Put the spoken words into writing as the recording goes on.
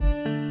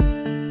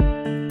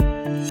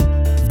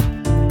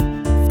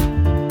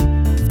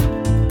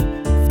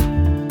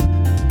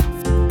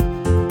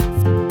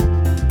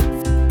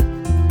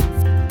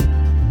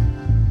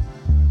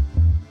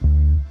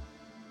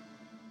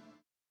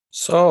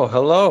So,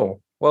 hello.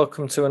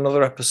 Welcome to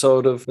another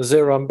episode of the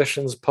Zero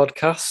Ambitions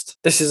podcast.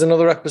 This is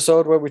another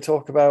episode where we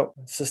talk about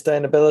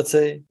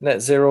sustainability,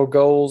 net zero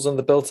goals, and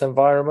the built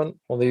environment,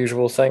 all the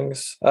usual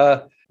things.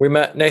 We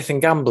met Nathan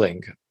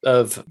Gambling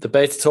of the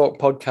BetaTalk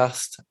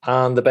podcast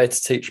and the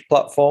BetaTeach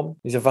platform.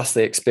 He's a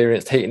vastly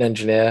experienced heating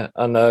engineer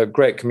and a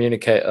great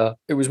communicator.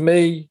 It was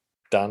me,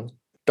 Dan,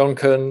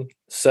 Duncan,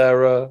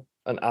 Sarah,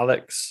 and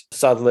Alex.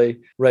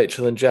 Sadly,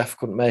 Rachel and Jeff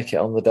couldn't make it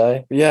on the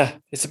day. But yeah,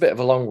 it's a bit of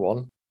a long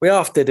one. We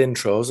half did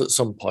intros at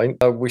some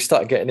point. We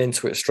started getting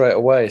into it straight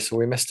away, so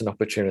we missed an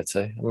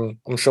opportunity.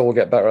 I'm sure we'll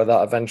get better at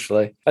that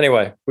eventually.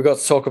 Anyway, we got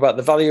to talk about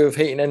the value of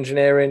heating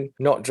engineering,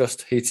 not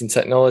just heating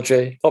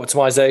technology,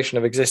 optimization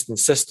of existing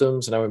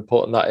systems and how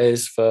important that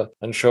is for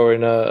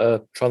ensuring a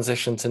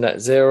transition to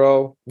net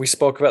zero. We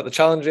spoke about the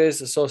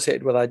challenges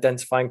associated with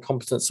identifying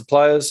competent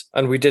suppliers,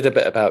 and we did a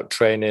bit about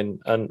training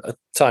and a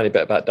tiny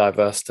bit about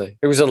diversity.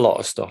 It was a lot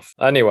of stuff.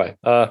 Anyway,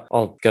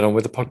 I'll get on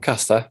with the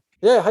podcast there.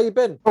 Yeah, how you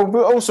been?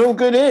 Also all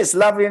good here. It's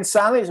lovely and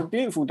sunny. It's a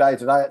beautiful day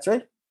today,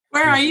 actually.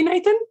 Where are you,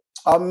 Nathan?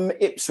 I'm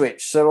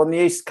Ipswich, so on the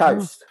east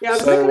coast. Yeah, I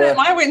was looking at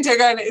my window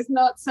going, it's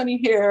not sunny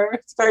here.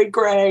 It's very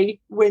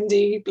grey,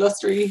 windy,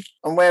 blustery.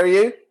 And where are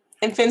you?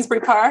 In Finsbury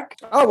Park.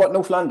 Oh, what,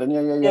 North London?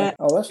 Yeah.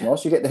 Oh, that's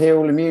nice. You get to hear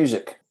all the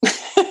music.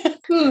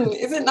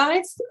 Is it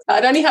nice?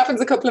 It only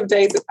happens a couple of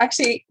days.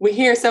 Actually, we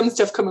hear some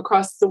stuff come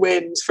across the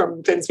wind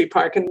from Finsbury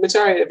Park, and the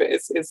majority of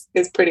it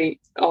is pretty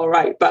all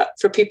right. But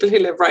for people who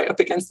live right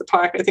up against the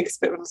park, I think it's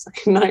a bit of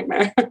a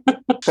nightmare.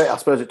 I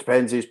suppose it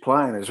depends who's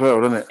playing as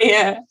well, doesn't it?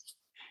 Yeah.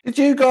 Did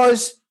you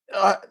guys,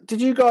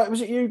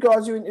 was it you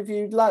guys who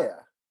interviewed Leia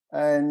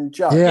and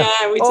Joe?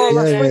 Yeah, we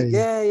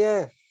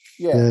did.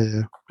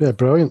 Yeah,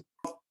 brilliant.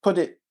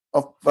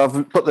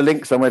 I've put the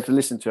link somewhere to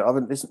listen to it. I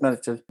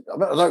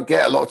don't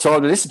get a lot of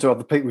time to listen to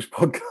other people's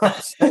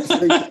podcasts,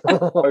 actually,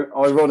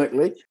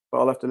 ironically, but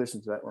I'll have to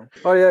listen to that one.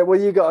 Oh, yeah.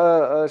 Well, you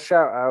got a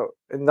shout out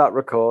in that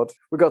record.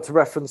 We got to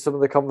reference some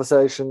of the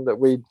conversation that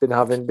we'd been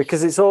having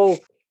because it's all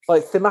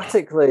like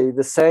thematically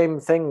the same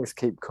things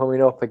keep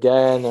coming up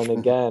again and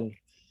again.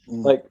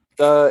 Like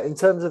in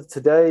terms of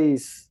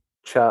today's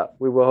chat,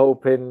 we were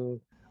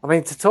hoping,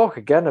 to talk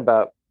again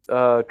about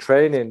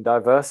training,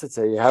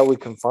 diversity, how we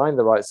can find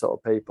the right sort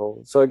of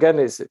people. So again,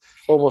 it's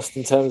almost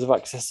in terms of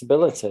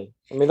accessibility.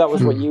 That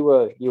was what you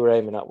were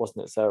aiming at,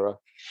 wasn't it, Sarah?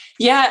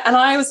 Yeah, and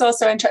I was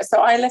also interested.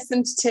 So I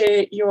listened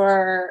to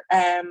your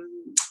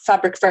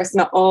Fabric First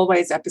Not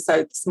Always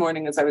episode this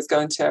morning as I was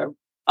going to an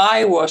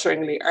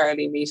eye-wateringly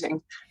early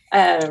meeting.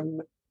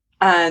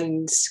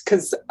 And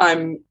because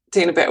I'm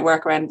doing a bit of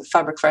work around the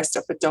Fabric First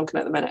stuff with Duncan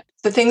at the minute.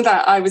 The thing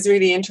that I was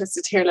really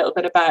interested to hear a little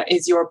bit about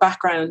is your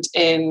background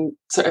in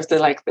sort of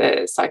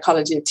the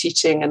psychology of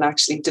teaching and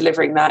actually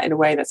delivering that in a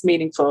way that's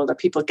meaningful, that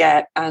people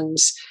get. And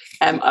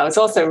I was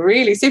also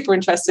really super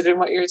interested in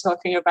what you were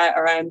talking about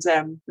around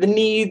the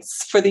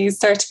needs for these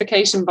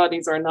certification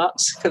bodies or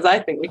not, because I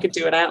think we could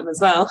do without them as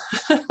well.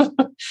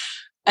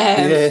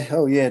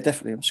 Yeah,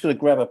 definitely. I'm just going to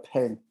grab a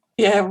pen.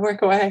 Yeah,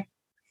 work away.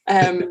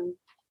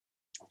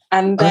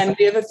 And then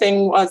the other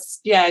thing was,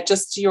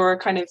 just your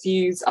kind of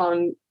views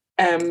on,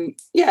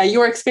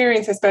 your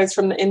experience, I suppose,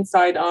 from the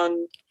inside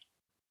on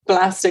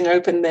blasting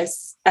open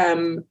this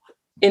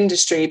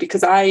industry,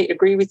 because I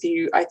agree with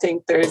you. I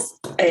think there's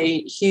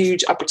a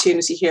huge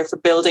opportunity here for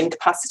building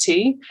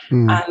capacity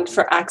and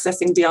for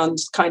accessing beyond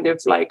kind of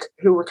like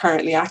who we're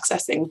currently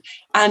accessing,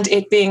 and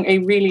it being a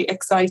really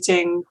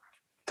exciting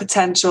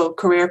potential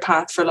career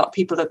path for a lot of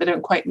people that they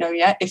don't quite know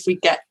yet if we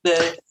get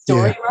the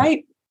story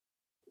right.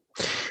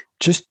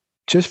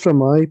 Just from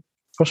my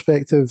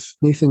perspective,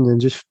 Nathan,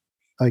 and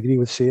I agree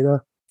with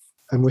Sarah,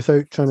 and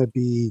without trying to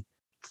be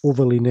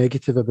overly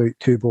negative about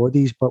two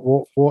bodies, but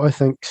what I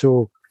think,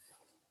 so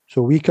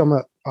we come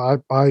at,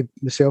 I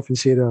myself and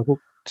Sarah, I hope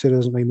Sarah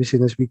doesn't mind me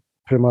saying this, we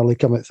primarily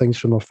come at things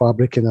from a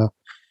fabric and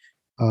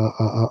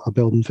a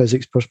building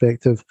physics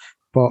perspective.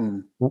 But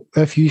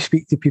if you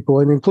speak to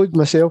people, and include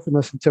myself in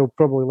this until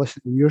probably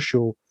listening to your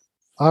show,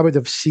 I would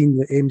have seen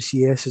the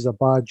MCS as a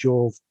badge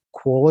of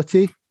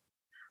quality.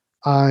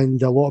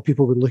 And a lot of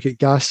people would look at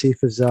gas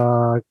safe as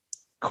a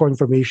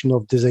confirmation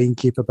of design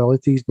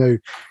capabilities. Now,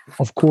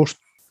 of course,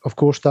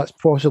 that's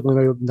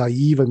possibly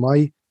naive on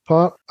my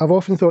part. I've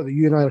often thought that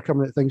you and I are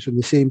coming at things from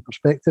the same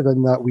perspective,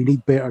 in that we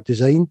need better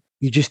design.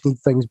 You just need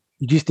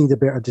a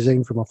better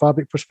design from a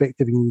fabric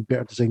perspective, and you need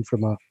better design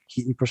from a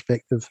heating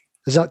perspective.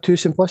 Is that too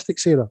simplistic,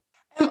 Sarah?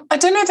 I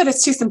don't know that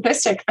it's too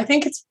simplistic. I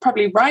think it's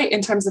probably right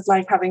in terms of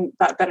like having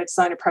that better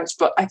design approach.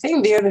 But I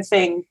think the other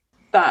thing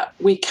that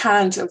we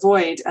can't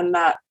avoid and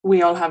that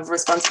we all have a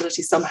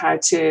responsibility somehow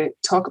to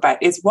talk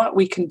about is what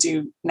we can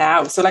do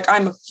now. So like,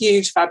 I'm a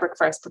huge Fabric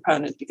First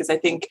proponent, because I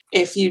think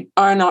if you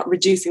are not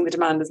reducing the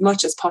demand as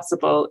much as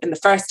possible in the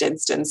first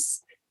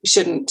instance, you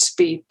shouldn't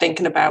be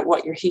thinking about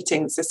what your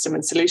heating system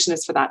and solution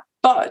is for that.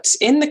 But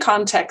in the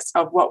context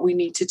of what we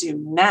need to do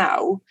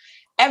now,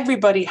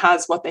 everybody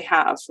has what they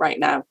have right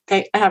now.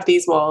 Okay, I have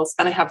these walls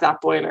and I have that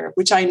boiler,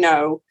 which I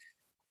know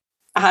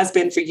has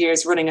been for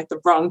years running at the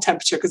wrong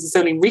temperature, because it's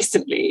only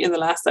recently in the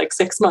last like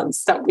 6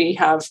 months that we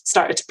have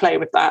started to play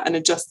with that and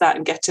adjust that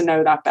and get to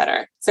know that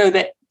better. So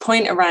the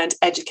point around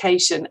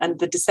education and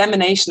the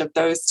dissemination of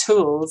those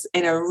tools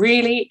in a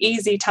really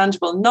easy,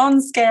 tangible,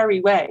 non-scary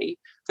way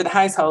for the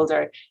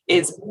householder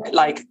is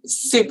like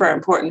super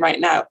important right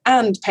now,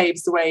 and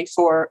paves the way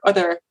for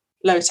other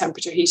low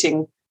temperature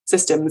heating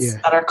systems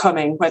that are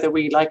coming, whether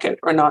we like it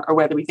or not, or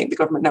whether we think the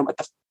government know what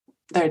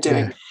they're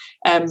doing.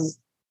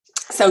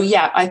 So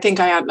yeah, I think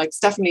I am like, it's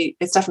definitely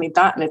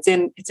that, and it's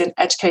in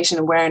education,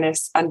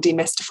 awareness, and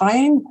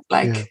demystifying.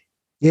 Like,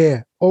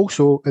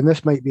 Also, and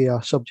this might be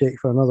a subject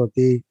for another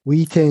day,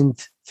 we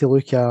tend to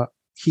look at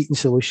heating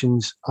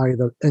solutions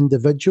either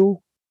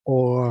individual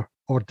or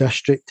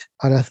district,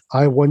 and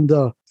I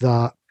wonder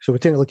that. So we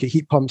tend to look at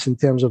heat pumps in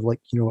terms of like,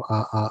 you know,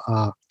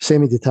 a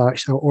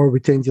semi-detached, or we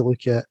tend to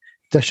look at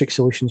district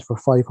solutions for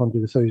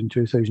 500, 1,000,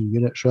 2,000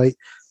 units, right?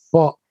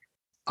 But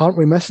aren't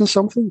we missing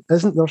something?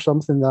 Isn't there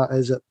something that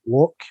is at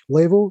block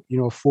level?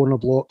 You know, 4 in a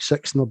block,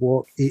 6 in a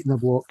block, 8 in a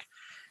block.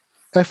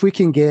 If we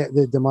can get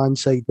the demand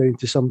side down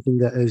to something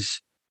that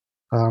is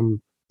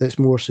that's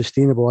more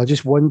sustainable, I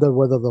just wonder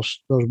whether there's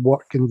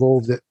work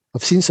involved. That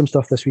I've seen some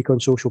stuff this week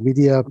on social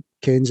media,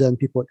 Kenza and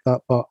people like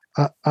that, but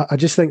I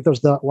just think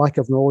there's that lack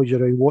of knowledge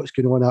around what's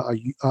going on at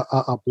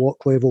a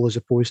block level, as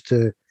opposed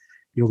to,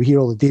 you know, we hear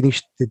all the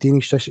Danish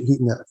district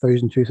heating at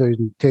 1,000,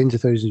 2,000, tens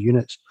of thousands of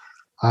units,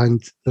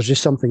 and there's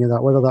just something in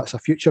that. Whether that's a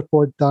future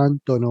pod, Dan,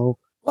 don't know.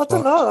 I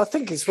don't know. I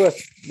think it's worth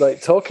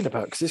like talking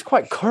about because it's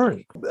quite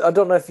current. I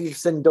don't know if you've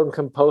seen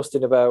Duncan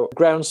posting about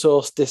ground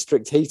source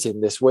district heating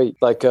this week,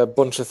 like a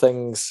bunch of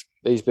things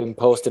he's been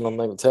posting on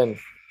LinkedIn.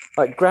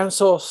 Like ground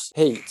source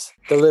heat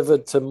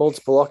delivered to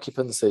multiple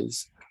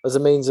occupancies as a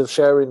means of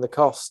sharing the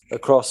cost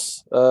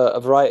across a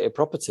variety of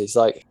properties.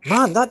 Like,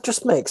 man, that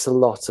just makes a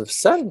lot of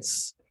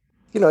sense.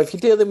 You know, if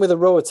you're dealing with a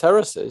row of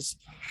terraces,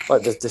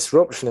 like there's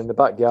disruption in the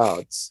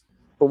backyards.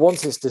 But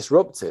once it's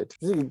disrupted,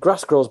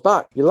 grass grows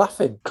back. You're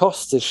laughing.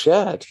 Cost is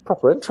shared.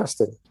 Proper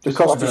interesting. The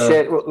cost is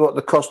shared. What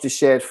the cost is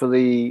shared for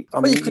the?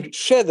 You could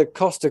share the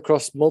cost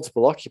across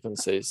multiple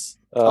occupancies.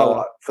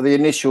 For the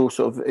initial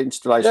sort of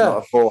installation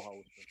of a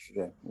borehole.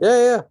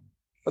 Yeah.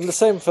 And the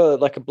same for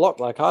like a block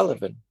like I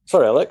live in.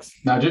 Sorry, Alex.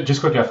 No,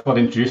 just quickly, I thought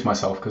I'd introduce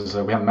myself because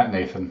we haven't met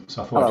Nathan,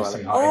 so I thought I'd just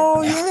say hi.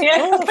 Oh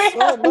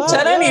yeah.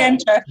 Genuinely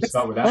interested. Just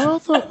start with that.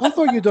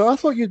 I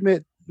thought you'd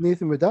met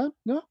Nathan with Dan.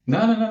 No,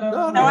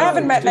 I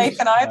haven't met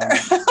Nathan either.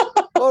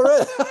 Oh,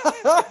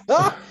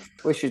 really?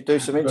 We should do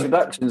some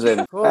introductions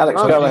then.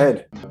 Alex, go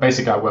ahead.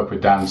 Basically, I work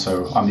with Dan,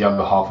 so I'm the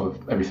other half of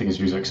everything is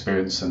user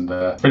experience, and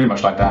pretty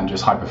much like Dan,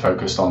 just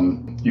hyper-focused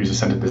on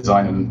user-centered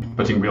design and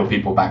putting real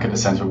people back at the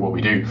center of what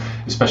we do,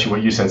 especially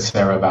what you said,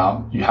 Sarah,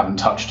 about you haven't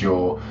touched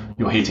your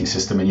heating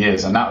system in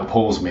years, and that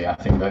appalls me. I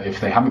think that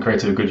if they haven't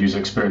created a good user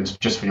experience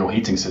just for your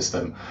heating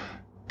system,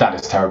 that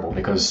is terrible,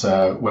 because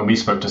when we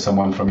spoke to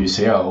someone from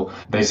UCL,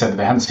 they said that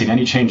they hadn't seen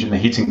any change in the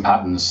heating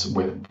patterns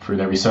through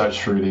their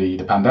research through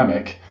the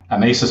pandemic.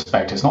 And they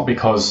suspect it's not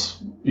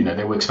because, you know,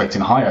 they were expecting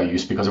higher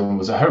use because everyone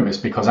was at home. It's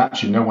because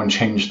actually no one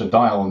changed the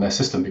dial on their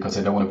system because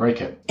they don't want to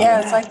break it.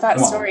 Yeah, it's like that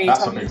story you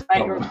told me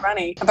about your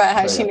granny, about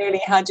how she nearly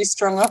had you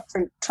strung up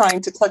for trying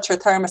to touch her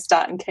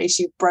thermostat in case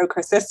you broke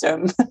her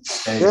system.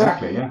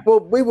 Exactly, yeah. Well,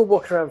 we were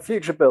walking around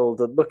Future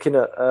Build and looking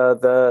at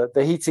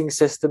the heating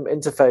system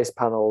interface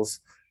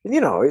panels. And,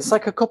 you know, it's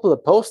like a couple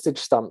of postage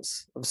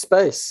stamps of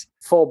space,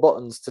 4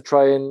 buttons to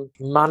try and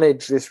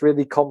manage this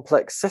really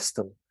complex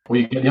system. Well,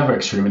 you get the other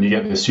extreme and you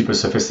get this super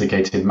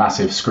sophisticated,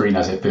 massive screen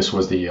as if this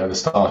was the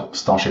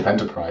Starship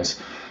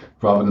Enterprise,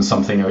 rather than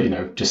something, you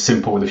know, just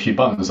simple with a few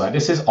buttons like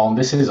this is on,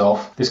 this is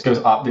off, this goes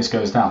up, this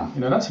goes down.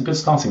 You know, that's a good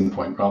starting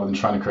point rather than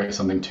trying to create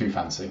something too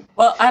fancy.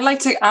 Well, I'd like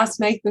to ask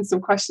Nathan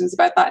some questions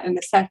about that in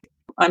a second.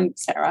 I'm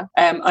Sarah.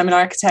 I'm an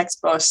architect,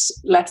 but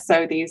less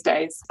so these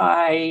days.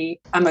 I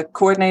am a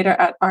coordinator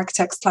at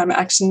Architects Climate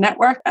Action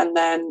Network, and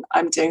then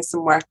I'm doing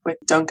some work with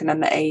Duncan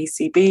and the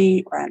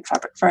AECB around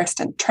Fabric First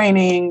and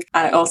training.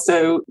 And I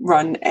also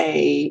run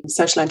a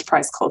social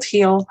enterprise called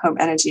HEAL, Home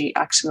Energy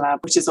Action Lab,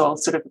 which is all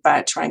sort of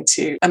about trying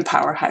to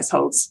empower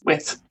households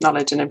with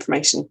knowledge and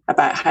information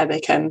about how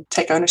they can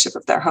take ownership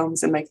of their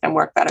homes and make them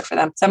work better for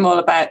them. So I'm all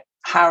about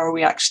how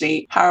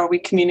are we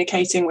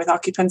communicating with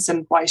occupants,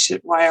 and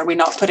why are we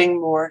not putting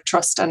more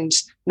trust and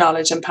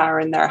knowledge and power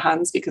in their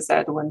hands, because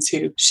they're the ones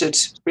who should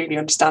really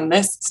understand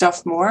this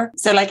stuff more.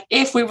 So like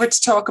if we were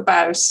to talk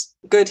about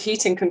good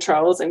heating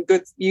controls and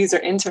good user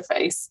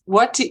interface,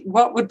 what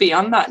would be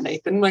on that,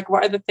 Nathan? Like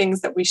what are the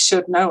things that we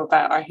should know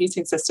about our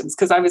heating systems?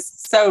 Because I was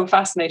so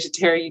fascinated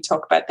to hear you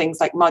talk about things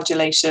like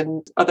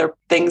modulation, other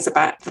things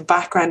about the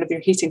background of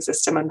your heating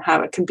system and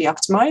how it can be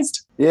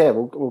optimized. Yeah,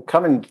 we'll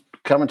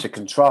coming to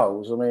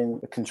controls. I mean,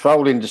 the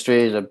control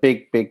industry is a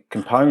big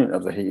component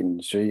of the heating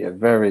industry, a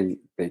very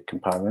big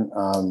component.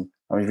 I mean,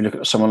 if you look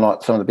at someone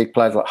like some of the big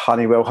players like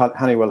Honeywell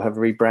have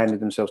rebranded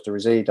themselves to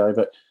Resido,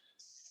 but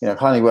you know,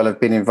 Honeywell have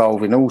been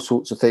involved in all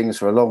sorts of things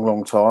for a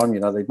long time.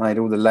 You know, they've made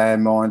all the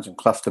landmines and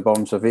cluster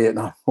bombs for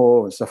Vietnam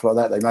War and stuff like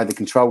that. They made the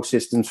control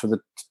systems for the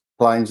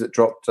planes that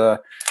dropped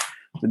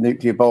the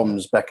nuclear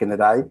bombs back in the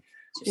day.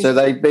 So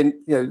they've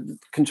been,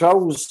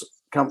 controls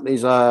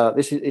companies are,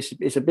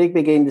 it's a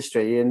big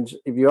industry. And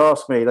if you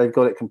ask me, they've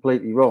got it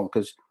completely wrong,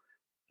 because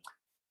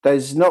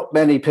there's not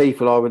many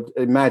people, I would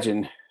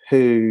imagine,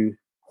 who,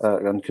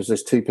 because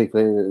there's two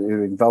people who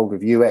are involved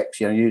with UX,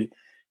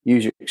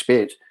 user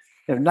experience.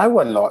 No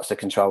one likes the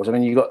controls. I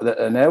mean, you've got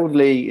an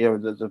elderly,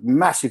 the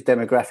massive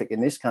demographic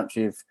in this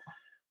country of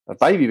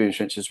baby boomers,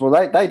 for instance. Well,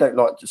 they don't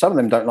like, some of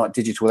them don't like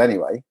digital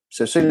anyway.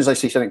 So as soon as they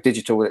see something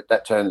digital,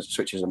 that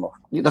switches them off.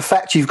 The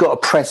fact you've got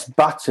to press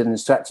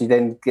buttons to actually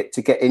then get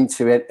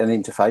into an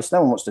interface,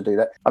 no one wants to do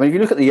that. I mean, if you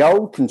look at the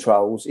old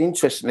controls,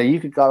 interestingly, you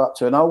could go up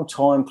to an old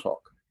time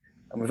clock,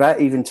 and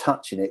without even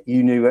touching it,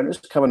 you knew when it was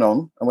coming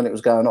on and when it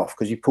was going off,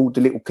 because you pulled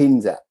the little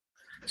pins out.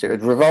 So it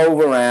would revolve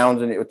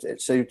around, and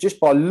so just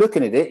by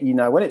looking at it,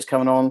 when it's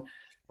coming on,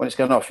 when it's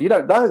going off. You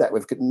don't know that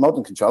with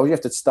modern controls. You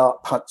have to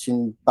start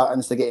punching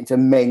buttons to get into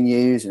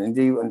menus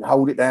and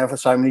hold it down for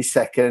so many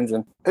seconds.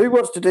 And who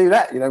wants to do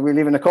that? We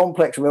live in a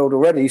complex world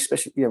already,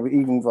 especially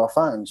even with our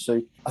phones.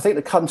 So I think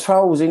the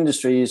controls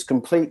industry has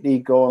completely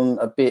gone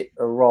a bit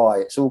awry.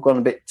 It's all gone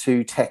a bit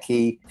too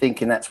techy,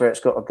 thinking that's where it's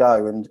got to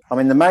go. And I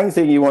mean, the main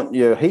thing you want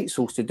your heat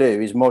source to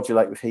do is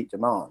modulate with heat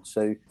demand.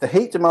 So the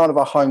heat demand of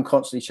our home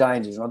constantly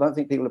changes, and I don't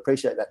think people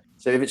appreciate that.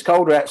 So if it's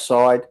colder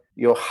outside,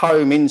 your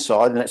home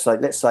inside,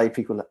 and let's say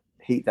people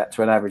heat that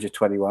to an average of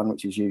 21,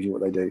 which is usually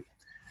what they do.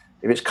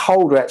 If it's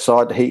colder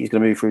outside, the heat is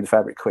going to move through the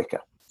fabric quicker.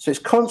 So it's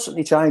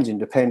constantly changing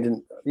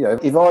dependent.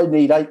 If I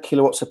need 8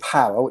 kilowatts of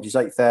power, which is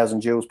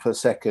 8,000 joules per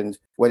second,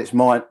 when it's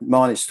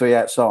 -3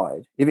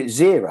 outside, if it's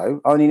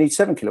 0, I only need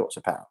 7 kilowatts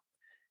of power.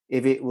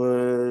 If it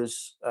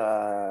was,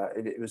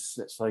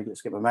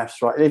 let's get my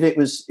maths right. If it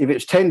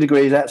was 10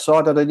 degrees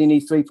outside, I'd only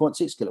need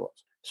 3.6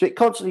 kilowatts. So it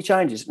constantly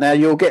changes. Now,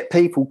 you'll get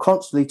people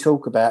constantly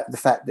talk about the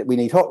fact that we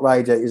need hot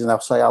radiators, and they'll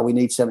say, we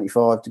need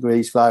 75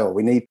 degrees flow, or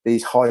we need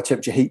these high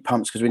temperature heat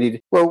pumps because we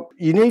need... Well,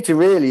 you need to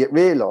really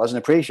realise and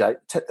appreciate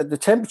the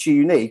temperature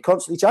you need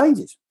constantly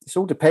changes. It's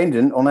all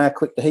dependent on how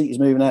quick the heat is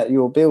moving out of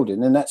your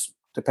building, and that's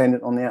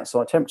dependent on the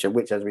outside temperature,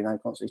 which, as we know,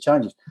 constantly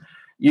changes.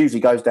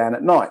 Usually goes down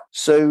at night.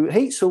 So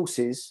heat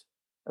sources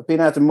have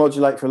been able to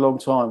modulate for a long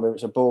time, whether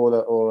it's a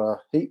boiler or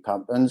a heat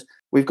pump. And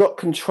we've got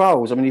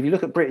controls. I mean, if you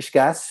look at British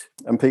Gas,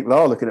 and people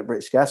are looking at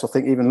British Gas, I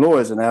think even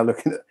lawyers are now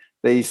looking at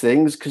these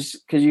things,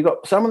 because you've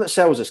got someone that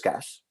sells us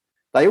gas.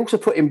 They also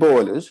put in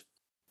boilers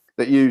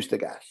that use the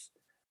gas.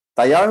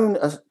 They own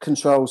a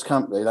controls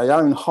company. They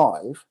own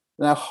Hive.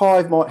 Now,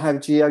 Hive might have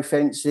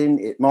geofencing.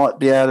 It might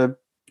be able to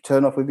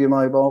turn off with your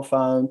mobile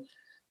phone,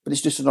 but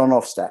it's just an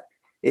on-off stack.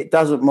 It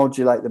doesn't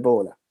modulate the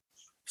boiler.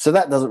 So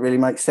that doesn't really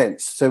make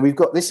sense. So we've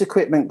got this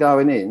equipment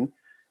going in,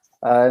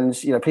 and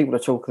people are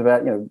talking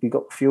about, we've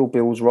got fuel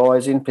bills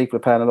rising. People are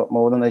paying a lot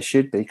more than they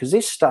should be, because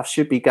this stuff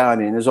should be going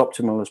in as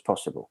optimal as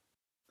possible.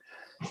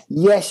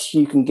 Yes,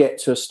 you can get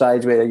to a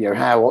stage where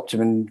how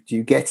optimum do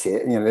you get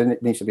it? Then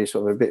it needs to be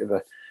sort of a bit of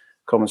a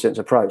common sense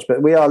approach.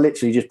 But we are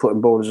literally just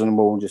putting boilers on the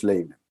wall and just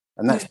leaving them,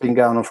 and that's been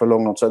going on for a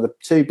long time. So the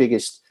two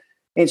biggest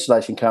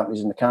installation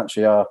companies in the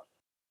country are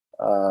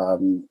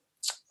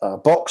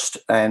Boxed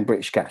and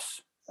British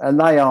Gas. And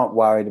they aren't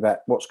worried about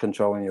what's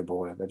controlling your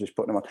boiler. They're just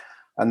putting them on.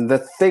 And the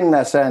thing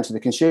they're saying to the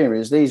consumer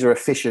is these are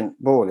efficient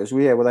boilers.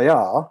 Well, they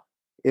are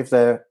if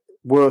they're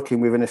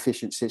working with an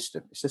efficient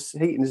system. It's just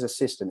heating is a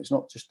system. It's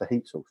not just the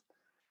heat source.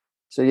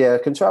 So,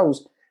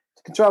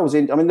 controls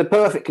in. I mean, the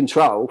perfect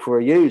control for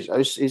a user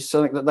is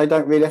something that they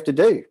don't really have to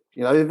do.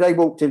 If they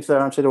walked into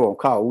there and said, I'm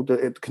cold,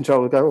 the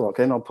controller would go,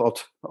 okay,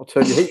 I'll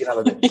turn your heating up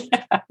a bit.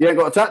 Yeah. You ain't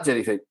got to touch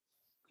anything.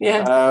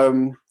 Yeah.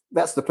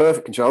 That's the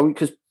perfect control,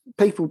 because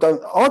people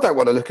I don't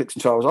want to look at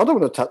controls. I don't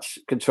want to touch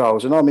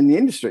controls, and I'm in the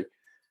industry.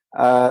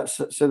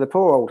 So the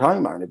poor old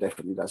homeowner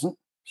definitely doesn't.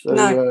 So,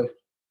 no.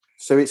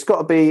 So there's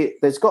got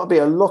to be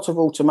a lot of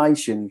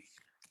automation.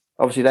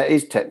 Obviously, that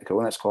is technical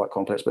and that's quite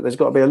complex, but there's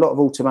got to be a lot of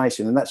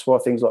automation. And that's why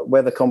things like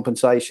weather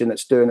compensation,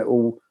 that's doing it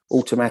all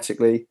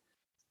automatically,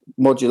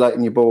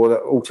 modulating your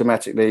boiler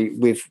automatically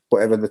with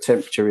whatever the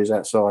temperature is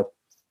outside.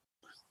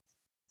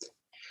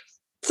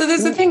 So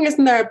there's a thing,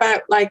 isn't there,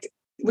 about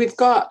we've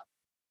got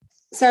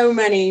so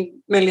many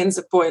millions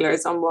of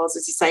boilers on walls,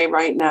 as you say,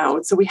 right now.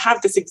 So we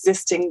have this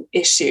existing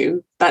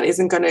issue that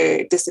isn't going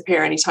to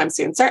disappear anytime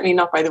soon, certainly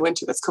not by the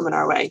winter that's coming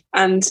our way.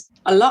 And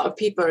a lot of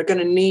people are going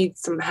to need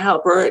some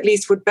help, or at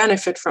least would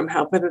benefit from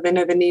help, whether they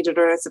know they need it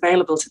or it's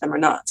available to them or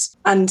not.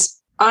 And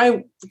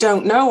I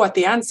don't know what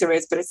the answer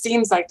is, but it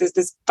seems like there's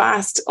this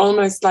vast,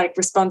 almost like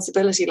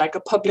responsibility, like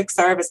a public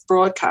service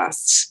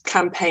broadcast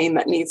campaign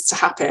that needs to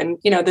happen.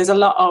 There's a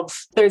lot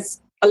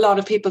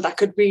of people that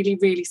could really,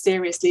 really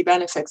seriously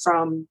benefit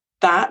from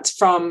that.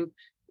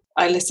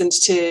 I listened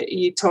to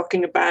you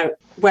talking about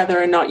whether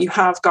or not you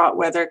have got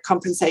weather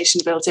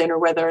compensation built in, or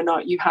whether or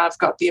not you have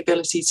got the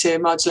ability to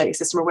modulate a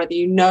system, or whether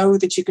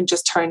that you can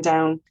just turn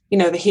down,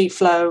 the heat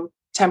flow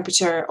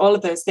temperature, all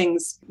of those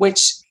things,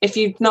 which if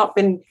you've not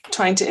been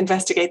trying to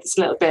investigate this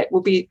a little bit,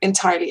 will be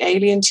entirely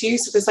alien to you.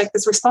 So there's like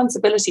this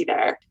responsibility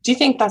there. Do you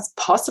think that's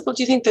possible?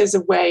 Do you think there's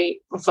a way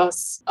of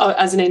us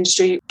as an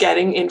industry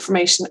getting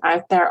information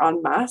out there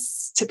en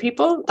masse to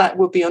people that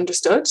will be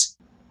understood?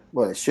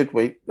 Well, there should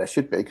be,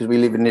 because we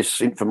live in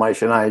this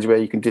information age where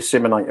you can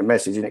disseminate a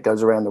message and it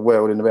goes around the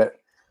world in about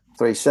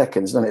 3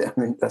 seconds, doesn't it? I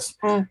mean,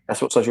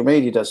 that's what social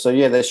media does. So,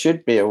 yeah, there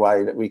should be a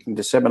way that we can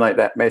disseminate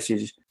that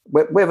message.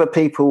 Whether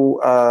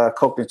people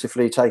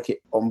cognitively take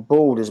it on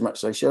board as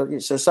much as they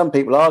should. So some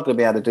people are going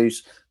to be able to do,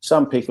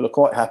 some people are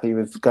quite happy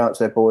with going up to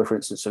their boiler, for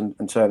instance,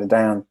 and turning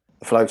down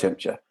the flow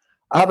temperature.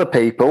 Other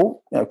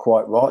people,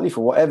 quite rightly,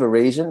 for whatever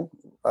reason,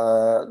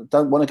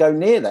 don't want to go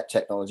near that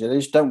technology. They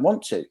just don't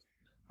want to.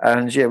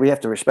 And, yeah, we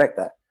have to respect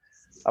that.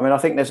 I mean, I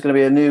think there's going to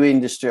be a new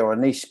industry or a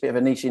bit of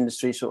a niche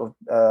industry sort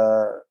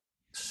of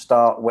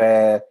start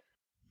where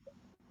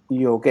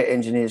you'll get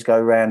engineers go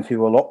around who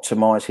will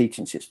optimise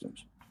heating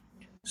systems.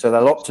 So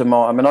they'll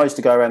optimise. I mean, I used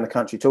to go around the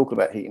country talking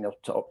about heating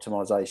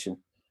optimisation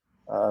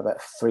about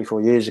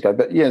 3-4 years ago.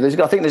 But,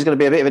 I think there's going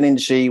to be a bit of an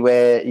industry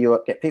where you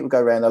get people go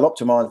around, they'll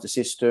optimise the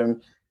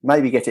system,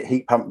 maybe get it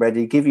heat pump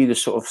ready, give you the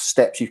sort of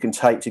steps you can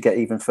take to get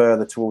even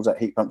further towards that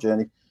heat pump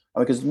journey.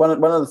 Because one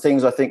of the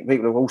things I think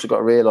people have also got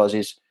to realise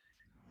is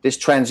this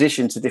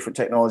transition to different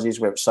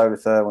technologies, whether it's solar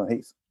thermal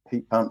and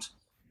heat pumps,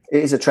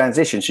 it is a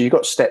transition. So you've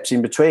got steps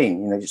in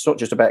between. It's not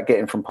just about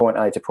getting from point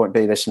A to point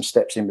B. There's some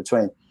steps in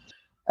between.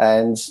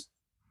 And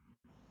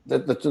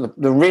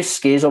the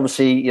risk is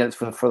obviously,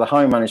 for the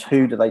homeowners,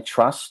 who do they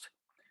trust?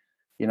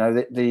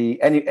 Anyone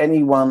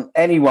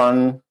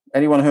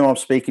who I'm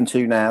speaking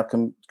to now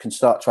can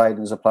start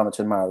trading as a plumber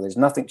tomorrow. There's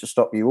nothing to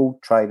stop you all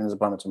trading as a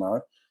plumber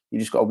tomorrow. You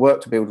just got to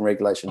work to building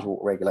regulations,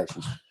 water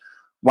regulations.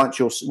 Once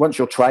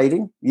you're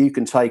trading, you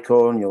can take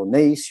on your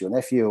niece, your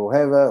nephew, or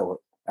whoever,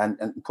 and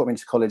put them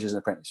into college as an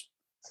apprentice.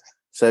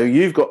 So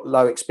you've got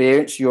low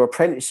experience. Your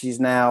apprentice is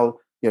now,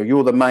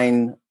 you're the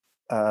main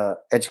you're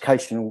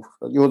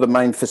the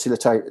main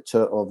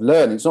facilitator of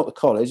learning. It's not the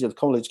college. The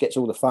college gets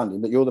all the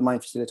funding, but you're the main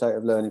facilitator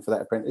of learning for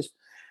that apprentice.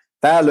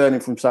 They're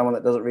learning from someone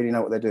that doesn't really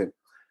know what they're doing.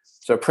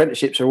 So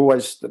apprenticeships are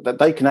always that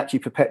they can actually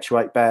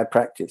perpetuate bad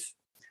practice.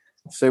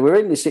 So we're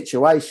in this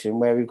situation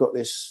where we've got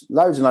this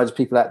loads and loads of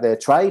people out there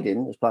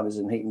trading as plumbers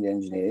and heating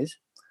engineers,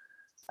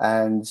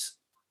 and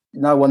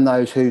no one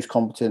knows who's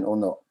competent or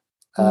not.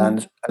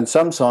 And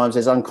sometimes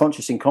there's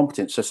unconscious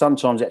incompetence. So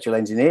sometimes the actual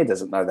engineer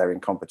doesn't know they're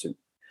incompetent.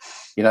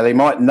 They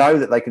might know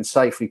that they can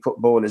safely put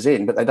boilers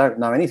in, but they don't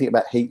know anything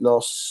about heat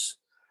loss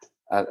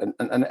and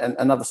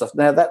other stuff.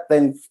 Now that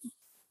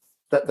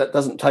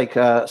doesn't take.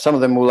 Some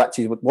of them will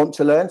actually want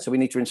to learn, so we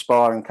need to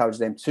inspire and encourage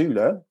them to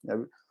learn.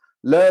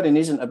 Learning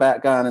isn't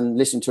about going and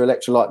listening to a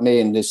lecturer like me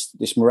and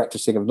this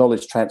miraculous thing of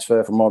knowledge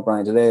transfer from my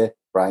brain to their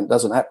brain. It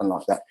doesn't happen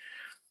like that.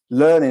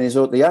 Learning is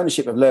the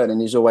ownership of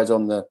learning is always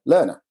on the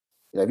learner.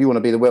 If you want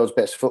to be the world's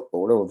best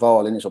footballer or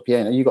violinist or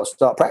piano, you've got to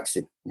start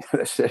practicing.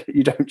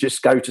 You don't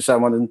just go to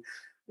someone and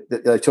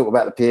they talk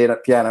about the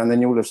piano and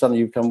then all of a sudden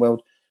you become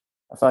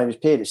a famous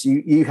pianist.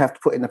 You have to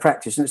put in the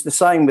practice. And it's the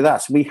same with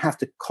us. We have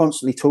to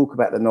constantly talk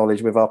about the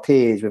knowledge with our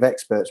peers, with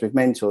experts, with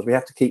mentors. We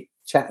have to keep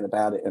chatting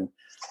about it. And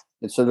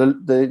so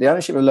the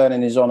ownership of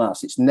learning is on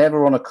us. It's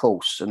never on a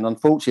course. And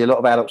unfortunately, a lot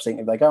of adults think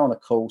if they go on a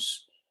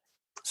course,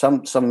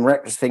 some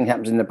miraculous thing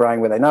happens in the brain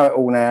where they know it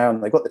all now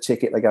and they've got the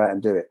ticket, they go out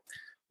and do it.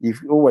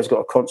 You've always got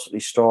to constantly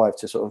strive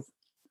to sort of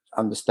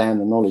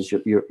understand the knowledge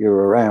you're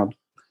around.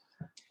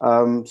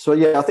 So,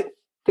 yeah, I think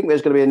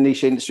there's going to be a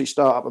niche industry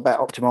startup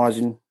about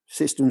optimizing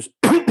systems.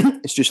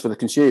 It's just for the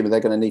consumer. They're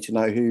going to need to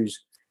know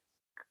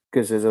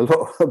because there's a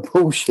lot of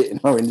bullshit in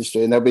our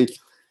industry, and there'll be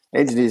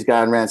engineers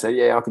going around saying,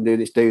 yeah, I can do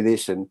this,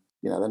 and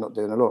they're not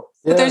doing a lot.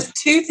 But there's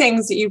two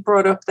things that you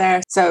brought up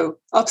there. So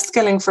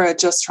upskilling for a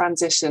just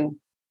transition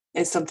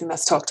is something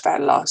that's talked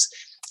about a lot.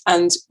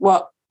 And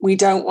what we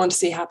don't want to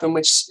see happen,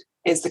 which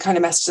is the kind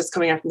of message that's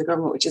coming out from the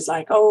government, which is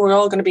like, oh, we're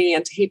all going to be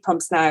into heat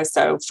pumps now,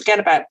 so forget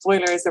about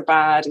boilers are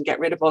bad and get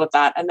rid of all of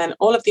that. And then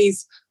all of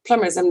these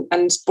plumbers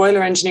and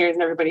boiler engineers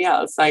and everybody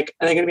else, like,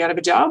 are they going to be out of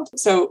a job?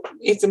 So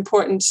it's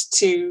important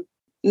to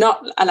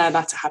not allow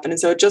that to happen. And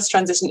so a just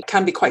transition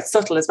can be quite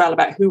subtle as well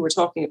about who we're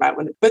talking about.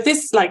 But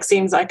this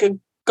seems like a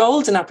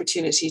golden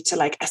opportunity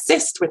to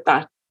assist with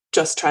that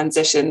just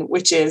transition,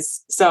 which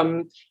is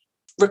some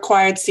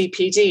required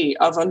CPD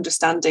of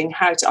understanding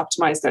how to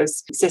optimize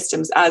those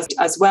systems,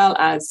 as well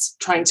as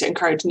trying to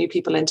encourage new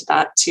people into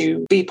that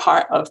to be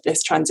part of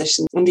this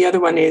transition. And the other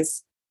one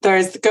is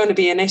there's going to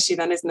be an issue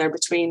then, isn't there,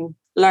 between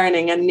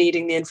learning and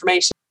needing the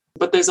information.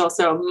 But there's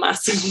also a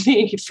massive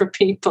need for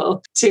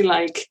people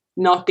to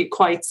not be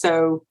quite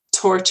so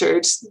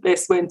tortured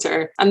this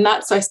winter. And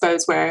that's, I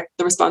suppose, where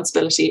the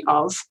responsibility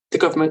of the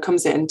government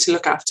comes in to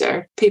look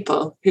after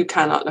people who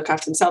cannot look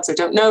after themselves or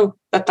don't know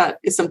that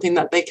is something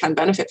that they can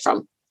benefit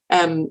from.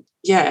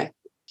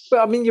 But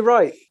I mean, you're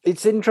right.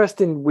 It's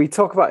interesting. We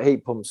talk about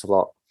heat pumps a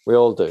lot. We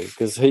all do,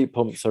 because heat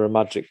pumps are a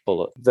magic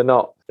bullet. It ain't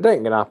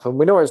going to happen.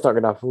 We know it's not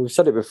going to happen. We've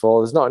said it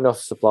before. There's not enough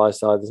supply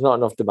side. There's not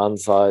enough demand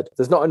side.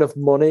 There's not enough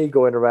money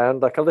going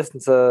around. Like I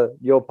listened to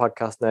your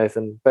podcast,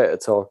 Nathan,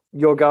 BetaTalk.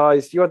 Your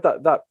guys, you had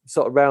that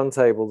sort of round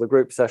table, the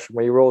group session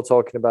where you were all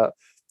talking about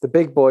the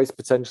big boys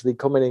potentially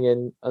coming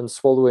in and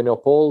swallowing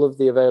up all of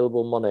the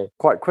available money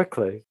quite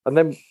quickly. And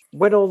then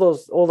when all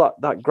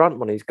that grant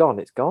money's gone,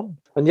 it's gone.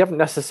 And you haven't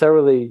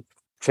necessarily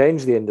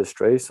changed the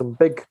industry. Some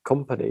big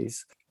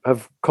companies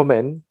have come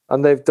in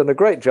and they've done a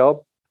great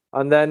job,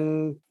 and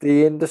then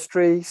the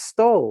industry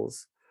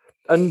stalls.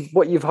 And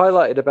what you've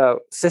highlighted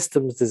about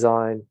systems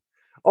design,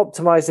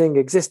 optimizing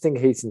existing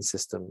heating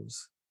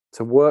systems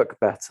to work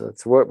better,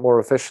 to work more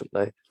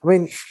efficiently. I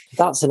mean,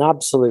 that's an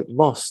absolute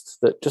must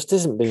that just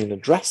isn't being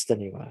addressed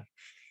anywhere,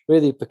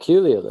 really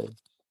peculiarly.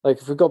 Like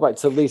if we go back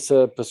to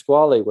Lisa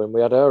Pasquale when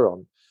we had her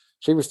on,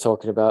 she was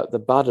talking about the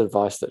bad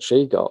advice that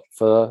she got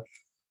for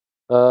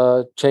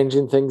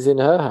changing things in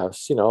her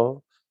house, you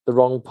know, the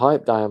wrong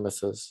pipe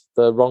diameters,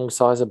 the wrong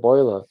size of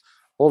boiler,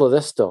 all of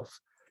this stuff.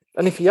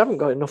 And if you haven't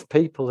got enough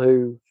people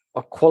who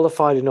are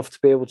qualified enough to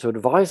be able to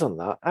advise on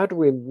that, how do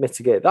we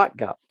mitigate that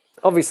gap?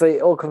 Obviously,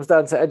 it all comes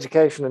down to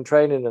education and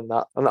training and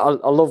that. And I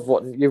love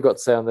what you've got to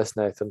say on this,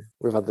 Nathan.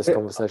 We've had this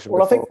conversation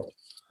before.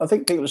 I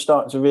think people are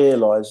starting to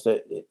realise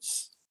that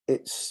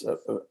it's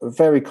a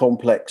very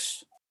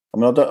complex. I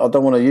mean, I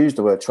don't want to use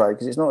the word trade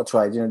because it's not a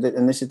trade, you know.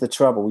 And this is the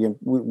trouble.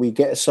 We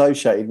get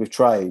associated with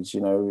trades,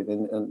 you know,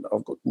 and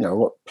I've got, you know,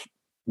 what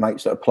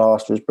mates that are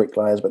plasterers,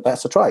 bricklayers, but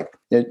that's a trade.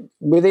 You know,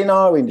 within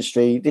our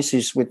industry, this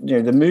is with, you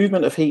know, the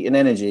movement of heat and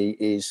energy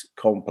is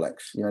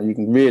complex. You know, you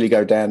can really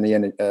go down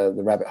the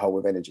rabbit hole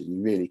with energy.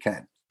 You really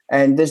can.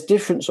 And there's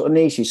different sort of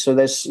niches. So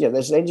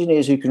there's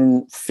engineers who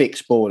can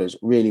fix boilers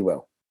really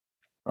well.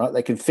 Right,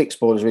 they can fix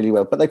boilers really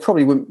well, but they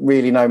probably wouldn't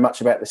really know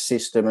much about the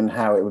system and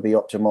how it would be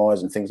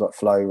optimized and things like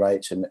flow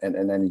rates and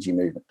energy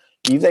movement.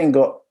 You've then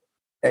got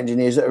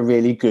engineers that are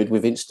really good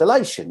with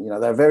installation. You know,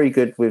 they're very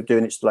good with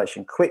doing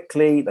installation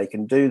quickly. They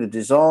can do the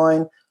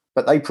design,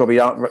 but they probably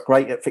aren't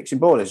great at fixing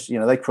boilers. You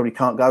know, they probably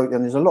can't go,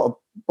 and there's a lot of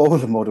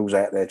boiler models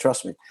out there,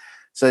 trust me.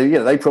 So, you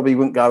know, they probably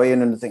wouldn't go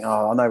in and think,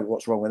 oh, I know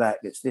what's wrong with that.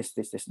 It's this,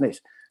 and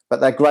this. But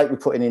they're great with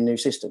putting in new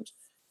systems.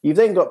 You've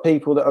then got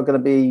people that are going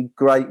to be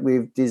great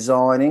with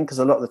designing, because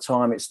a lot of the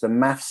time it's the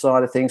math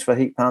side of things for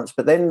heat pumps.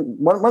 But then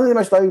one of the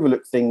most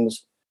overlooked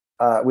things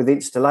with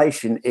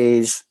installation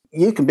is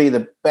you can be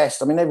the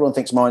best. I mean, everyone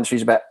thinks my industry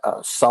is about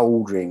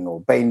soldering or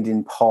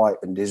bending pipe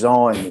and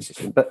designing the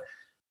system. But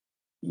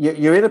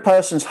you're in a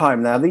person's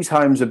home. Now, these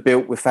homes are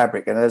built with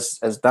fabric. And as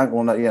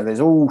Duncan, you know, there's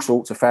all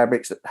sorts of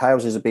fabrics that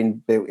houses have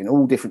been built in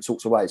all different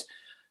sorts of ways.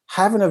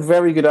 Having a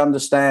very good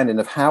understanding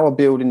of how a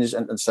building is,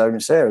 and so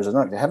in Sarah's,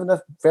 having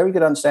a very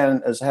good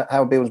understanding as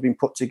how a building's been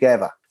put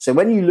together. So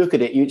when you look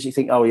at it, you actually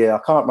think, oh yeah, I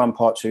can't run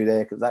pipe through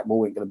there because that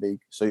wall ain't going to be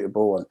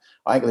suitable, and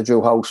I ain't going to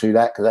drill holes through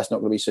that because that's not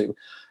going to be suitable.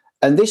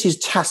 And this is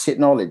tacit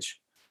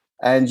knowledge,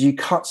 and you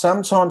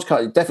sometimes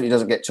it definitely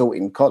doesn't get taught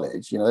in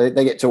college. You know,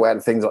 they get taught out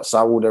of things like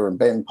solder and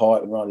bend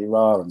pipe and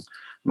rah and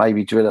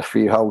maybe drill a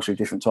few holes through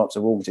different types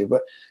of wall material,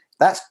 but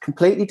that's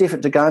completely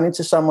different to going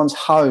into someone's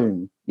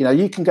home. You know,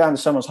 you can go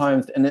into someone's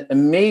home and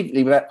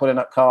immediately, without putting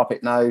up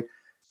carpet, know,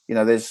 you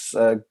know, there's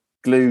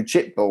glued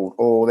chipboard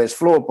or there's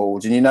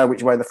floorboards, and you know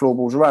which way the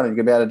floorboards are running.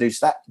 You're going to be able to do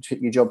that to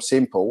keep your job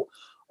simple.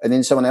 And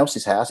in someone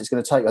else's house, it's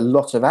going to take a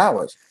lot of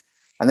hours.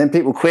 And then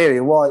people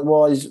query,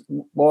 why is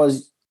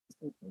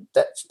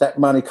that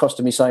money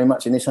costing me so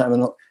much in this home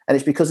and not? And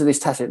it's because of this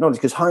tacit knowledge,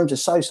 because homes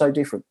are so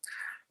different.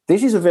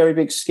 This is a very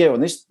big skill,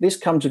 and this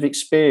comes with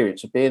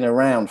experience of being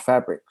around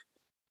fabric.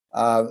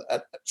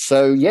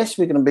 So yes,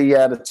 we're going to be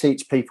able to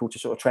teach people to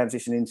sort of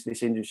transition into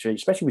this industry,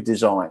 especially with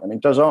design. I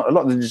mean, a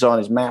lot of the design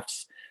is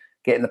maths,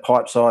 getting the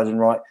pipe sizing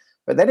right,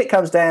 but then it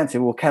comes down to,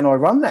 well, can I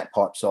run that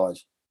pipe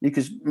size?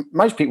 Because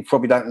most people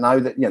probably don't know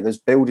that, you know, there's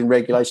building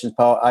regulations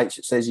part H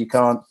that says you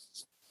can't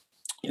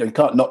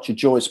notch your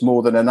joist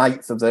more than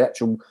 1/8 of the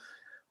actual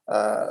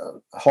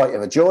height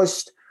of a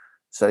joist.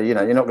 So, you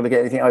know, you're not going to get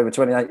anything over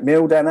 28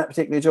 mil down that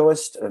particular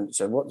joist. And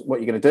so what are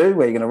you going to do?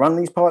 Where are you going to run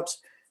these pipes?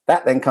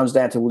 That then comes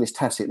down to all this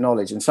tacit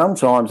knowledge. And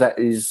sometimes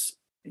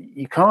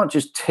you can't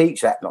just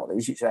teach that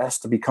knowledge. It has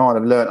to be kind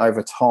of learnt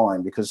over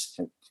time, because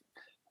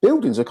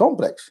buildings are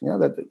complex. You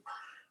know,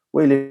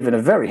 we live in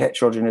a very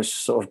heterogeneous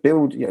sort of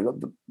build. You know,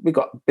 we've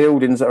got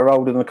buildings that are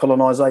older than the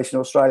colonisation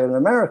of Australia and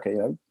America. You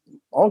know,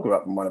 I grew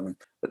up in one of them.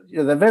 But, you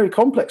know, they're very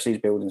complex, these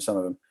buildings, some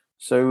of them.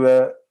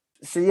 So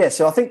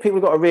I think people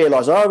have got to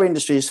realise our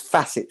industry is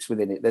facets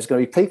within it. There's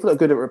going to be people that are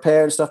good at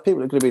repairing stuff, people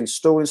that are going to be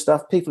installing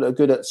stuff, people that are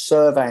good at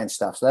surveying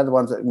stuff. So they're the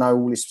ones that know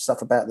all this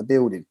stuff about the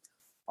building.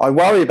 I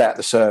worry about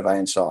the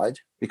surveying side,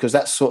 because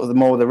that's sort of the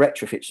more the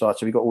retrofit side.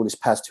 So we've got all this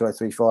PAS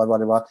 2035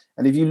 running around.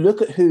 And if you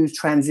look at who's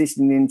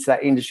transitioning into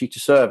that industry to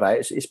survey,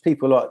 it's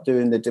people like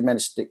doing the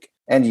domestic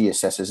energy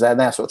assessors. They're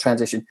now sort of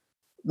transition.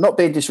 Not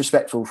being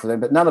disrespectful for them,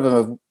 but none of them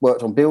have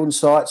worked on building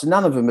sites.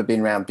 None of them have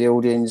been around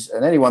buildings.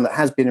 And anyone that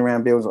has been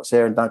around buildings, like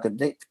Sarah and Duncan,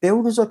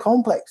 buildings are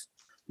complex.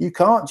 You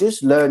can't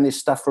just learn this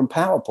stuff from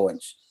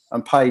PowerPoints.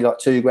 and pay like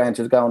 $2,000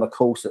 to go on a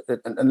course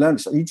and learn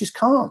this. You just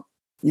can't.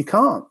 You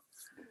can't.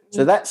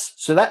 So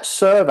that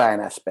surveying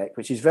aspect,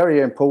 which is very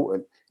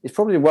important, is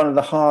probably one of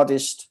the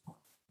hardest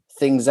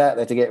things out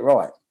there to get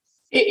right.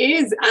 It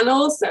is. And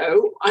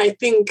also, I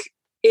think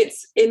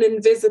it's an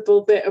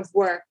invisible bit of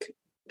work,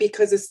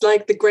 because it's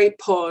like the great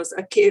pause.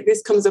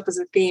 This comes up as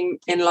a theme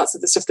in lots of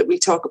the stuff that we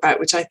talk about,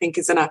 which I think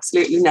is an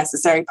absolutely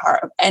necessary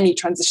part of any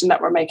transition that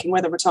we're making,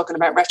 whether we're talking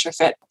about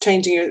retrofit,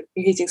 changing your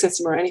heating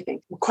system or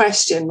anything.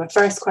 My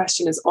first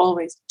question is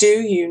always, do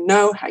you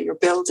know how your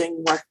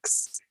building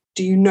works?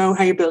 Do you know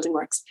how your building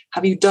works?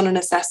 Have you done an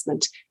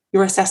assessment?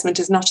 Your assessment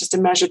is not just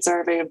a measured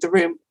survey of the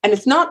room. And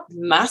it's not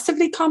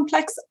massively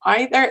complex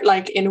either.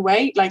 Like, in a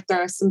way, like,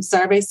 there are some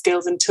survey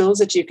skills and tools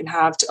that you can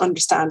have to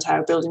understand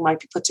how a building might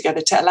be put together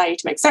to allow you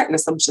to make certain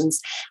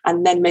assumptions.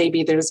 And then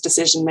maybe there's a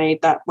decision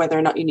made that whether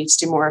or not you need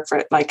to do more for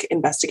it, like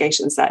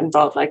investigations that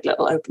involve like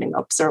little opening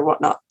ups or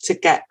whatnot to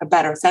get a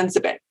better sense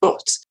of it.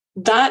 But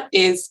that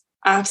is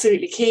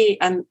absolutely key.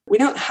 And we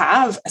don't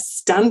have a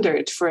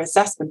standard for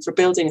assessment, for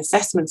building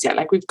assessments yet.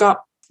 Like, we've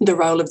got the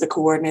role of the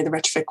coordinator, the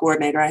retrofit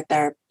coordinator out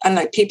there. And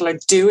like, people are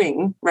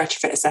doing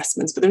retrofit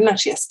assessments, but there's not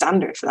actually a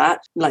standard for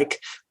that,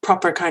 like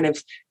proper kind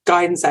of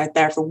guidance out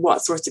there for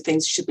what sorts of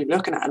things you should be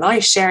looking at. And I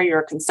share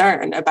your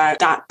concern about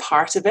that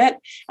part of it.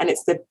 And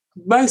it's the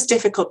most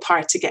difficult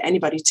part to get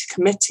anybody to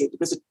commit to,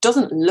 because it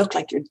doesn't look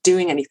like you're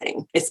doing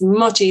anything. It's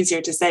much easier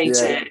to say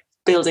to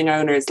building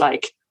owners,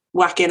 like,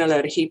 whack in a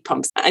load of heat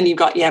pumps and you've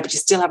got, but you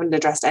still haven't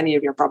addressed any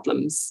of your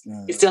problems.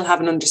 You still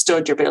haven't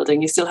understood your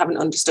building. You still haven't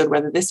understood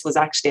whether this was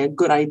actually a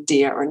good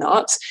idea or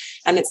not.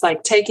 And it's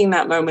like taking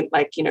that moment,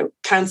 like,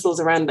 councils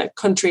around the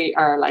country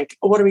are like,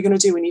 oh, what are we going to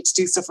do? We need to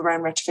do stuff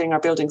around retrofitting our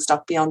building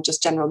stock beyond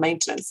just general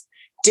maintenance.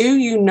 Do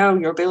you know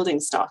your building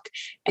stock?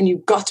 And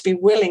you've got to be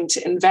willing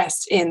to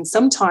invest in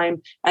some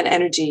time and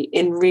energy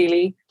in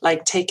really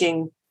like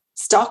taking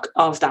stock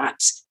of that.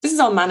 This is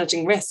all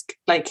managing risk.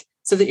 Like,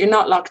 so that you're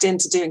not locked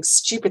into doing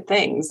stupid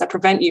things that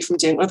prevent you from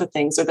doing other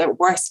things, or that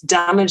worse,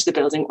 damage the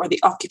building or the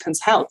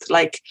occupant's health.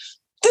 Like,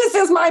 this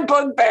is my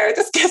bugbear.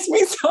 This gets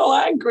me so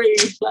angry,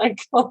 like,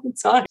 all the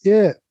time.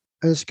 Yeah,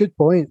 and it's a good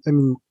point. I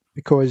mean,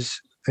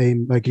 because I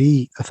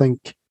agree, I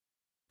think,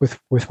 with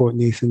what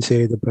Nathan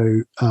said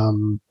about, a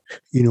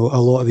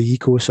lot of the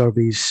eco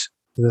surveys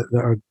that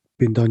are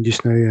being done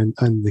just now,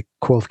 and the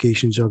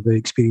qualifications or the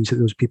experience that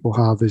those people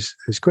have is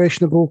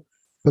questionable.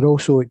 But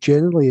also, it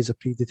generally is a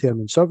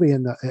predetermined survey,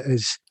 in that it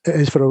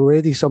is for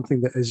already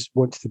something that is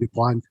wanted to be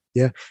planned.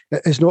 Yeah,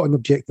 it is not an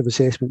objective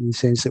assessment in the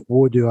sense that,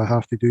 what do I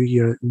have to do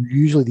here?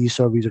 Usually, these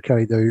surveys are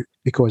carried out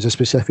because a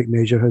specific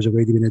measure has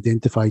already been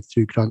identified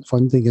through grant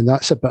funding, and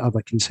that's a bit of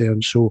a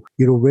concern. So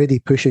you're already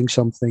pushing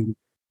something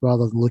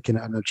rather than looking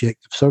at an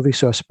objective survey.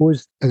 So I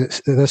suppose, and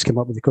this came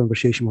up with the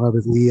conversation we had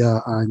with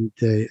Leah and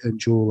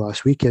Joe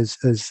last week, is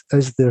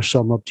there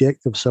some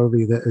objective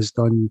survey that is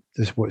done,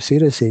 is what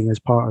Sarah's saying, as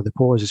part of the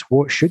pause, is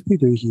what should we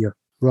do here,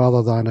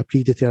 rather than a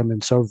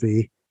predetermined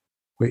survey,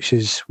 which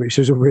is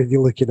already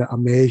looking at a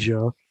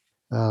measure,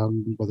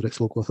 whether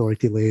it's local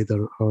authority led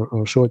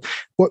or so on.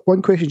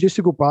 One question, just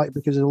to go back,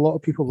 because there's a lot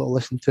of people that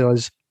listen to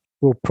us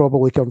will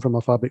probably come from a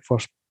fabric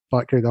first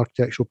background,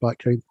 architectural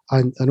background,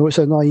 and I know it's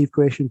a naive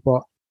question,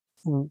 but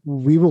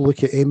we will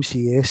look at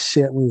MCS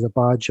certainly as a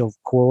badge of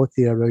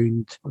quality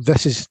around,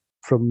 this is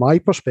from my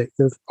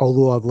perspective,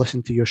 although I've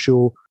listened to your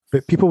show,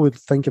 but people would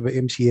think about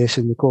MCS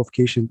and the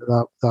qualification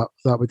that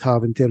would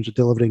have in terms of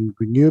delivering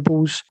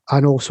renewables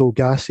and also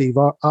gas save.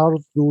 Are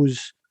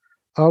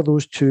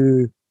those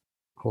two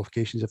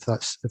qualifications, if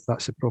that's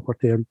the proper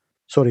term?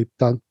 Sorry,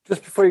 Dan.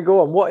 Just before you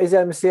go on, what is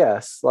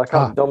MCS? Like,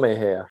 I'm dummy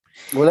here.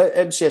 Well,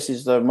 MCS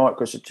is the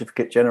Micro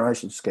Certificate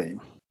Generation Scheme,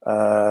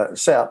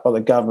 set up by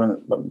the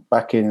government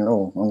back in,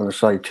 I'm going to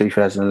say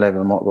 2011.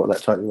 I might have got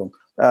that totally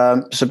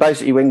wrong. So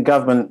basically, when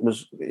government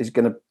is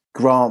going to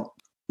grant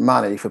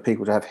money for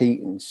people to have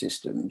heating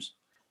systems,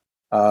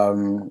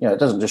 it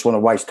doesn't just want to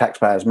waste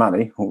taxpayers'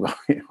 money, although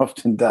it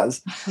often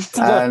does.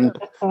 And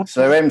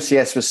so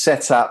MCS was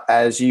set up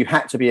as you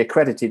had to be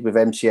accredited with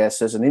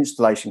MCS as an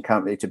installation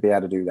company to be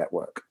able to do that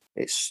work.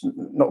 It's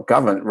not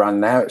government run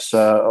now. It's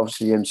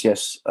obviously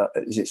MCS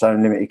is its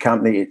own limited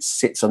company. It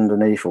sits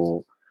underneath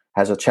or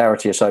has a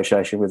charity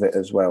association with it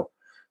as well.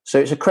 So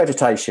it's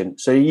accreditation.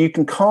 So you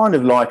can kind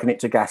of liken it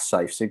to gas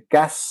safe. So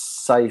gas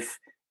safe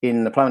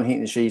in the plumbing and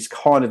heating industry is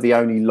kind of the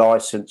only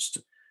licensed.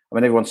 I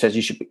mean, everyone says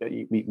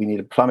we need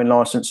a plumbing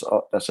license.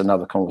 That's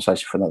another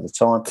conversation for another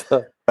time.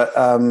 But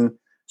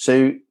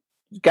so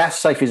gas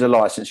safe is a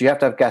license. You have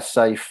to have gas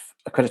safe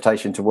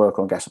accreditation to work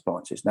on gas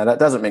appliances. Now, that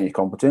doesn't mean you're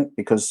competent,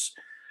 because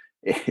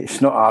it's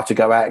not hard to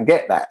go out and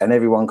get that, and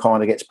everyone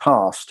kind of gets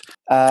passed.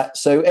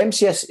 So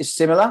MCS is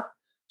similar.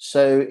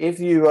 So if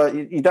you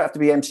don't have to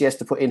be MCS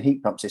to put in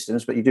heat pump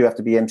systems, but you do have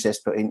to be MCS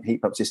to put in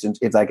heat pump systems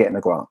if they're getting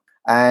a grant.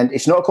 And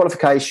it's not a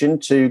qualification.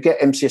 To get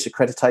MCS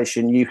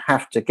accreditation, you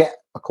have to get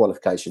a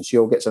qualification. So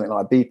you'll get something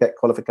like a BPEC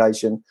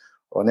qualification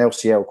or an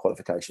LCL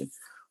qualification.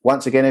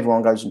 Once again,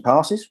 everyone goes and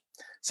passes.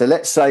 So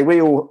let's say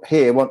we all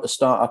here want to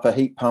start up a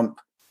heat pump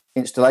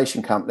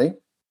installation company.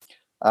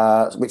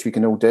 which we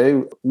can all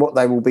do. What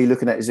they will be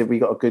looking at is if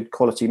we've got a good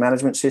quality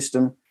management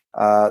system.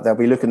 They'll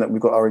be looking at,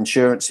 we've got our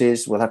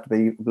insurances. We'll have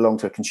to belong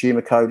to a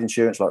consumer code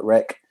insurance like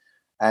REC.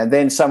 And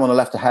then someone will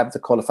have to have the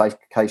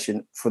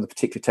qualification for the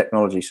particular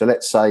technology. So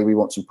let's say we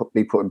want to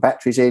be putting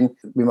batteries in.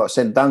 We might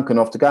send Duncan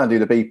off to go and do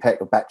the BPEC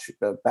or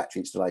battery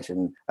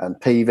installation, and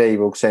PV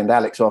will send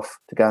Alex off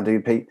to go and do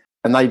P.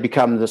 And they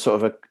become the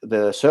sort of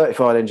the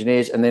certified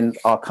engineers, and then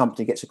our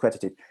company gets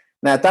accredited.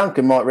 Now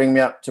Duncan might ring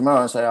me up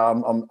tomorrow and say,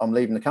 I'm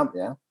leaving the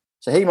company now.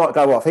 So he might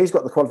go off. He's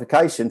got the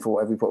qualification for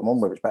whatever we put him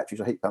on, whether it's batteries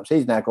or heat pumps.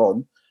 He's now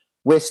gone.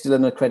 We're still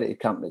an accredited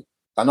company.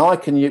 And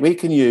we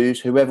can use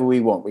whoever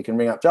we want. We can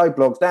ring up Joe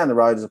Bloggs down the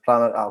road as a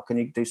plumber. Oh, can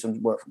you do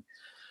some work for me?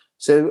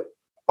 So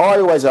I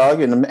always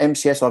argue, and the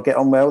MCS, I get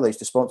on well. They used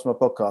to sponsor my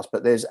podcast,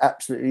 but there's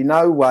absolutely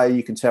no way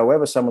you can tell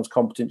whether someone's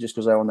competent just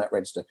because they're on that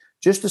register.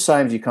 Just the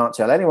same as you can't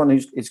tell anyone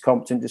who's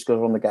competent just because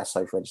they're on the gas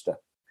safe register.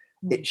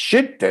 It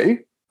should do.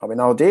 I mean,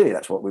 ideally,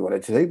 that's what we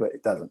wanted to do, but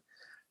it doesn't.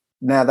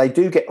 Now, they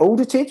do get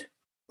audited,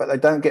 but they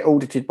don't get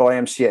audited by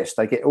MCS.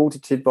 They get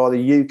audited by the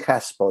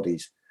UCAS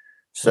bodies.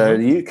 So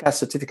the UCAS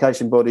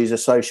certification bodies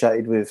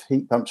associated with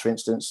heat pumps, for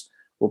instance,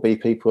 will be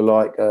people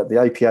like the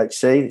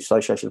APHC,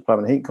 Association of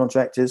Plumbing and Heat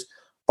Contractors,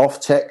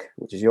 Offtech,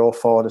 which is your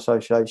Ford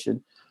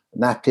Association,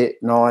 NAPIT,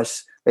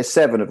 NICE. There's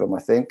 7 of them, I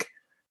think.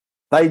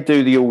 They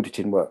do the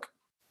auditing work.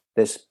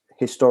 There's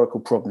historical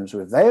problems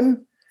with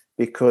them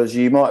because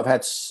you might have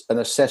had an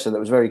assessor that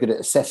was very good at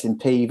assessing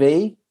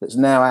PV that's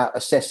now out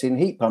assessing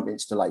heat pump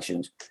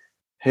installations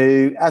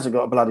who hasn't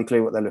got a bloody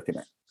clue what they're looking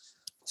at.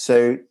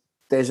 So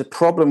there's a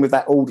problem with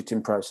that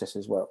auditing process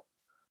as well.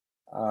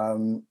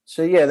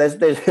 So yeah, there's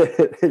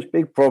there's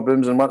big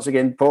problems, and once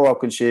again, poor old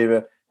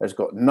consumer has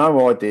got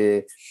no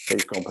idea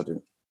who's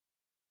competent.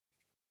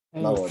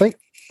 I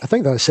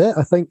think that's it.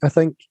 I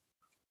think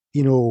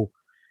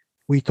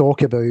we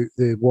talk about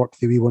the work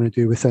that we want to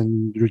do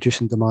within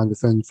reducing demand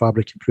within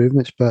fabric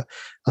improvements, but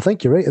I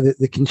think you're right.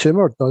 The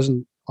consumer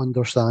doesn't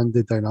understand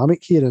the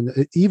dynamic here,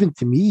 and even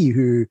to me,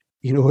 who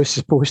is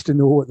supposed to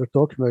know what they're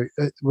talking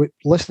about.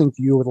 Listening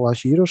to you over the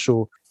last year or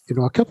so,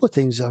 a couple of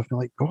times I've been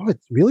like, God,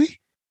 really?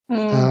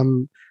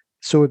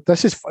 So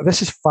this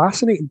is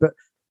fascinating, but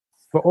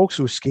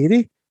also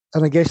scary.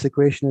 And I guess the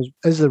question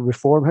is there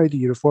reform? How do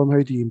you reform?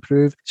 How do you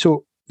improve?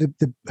 So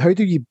how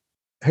do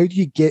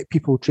you get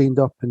people trained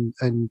up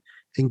and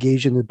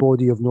engaged in the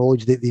body of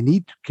knowledge that they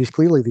need? Because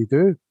clearly they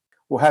do.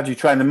 Well, how do you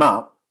train them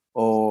up?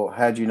 Or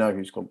how do you know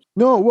who's competent?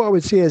 No, what I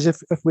would say is if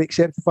we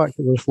accept the fact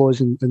that there's flaws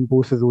in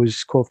both of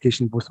those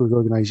qualifications, both those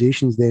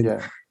organisations,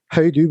 then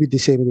how do we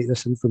disseminate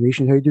this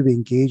information? How do we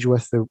engage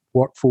with the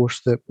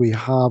workforce that we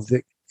have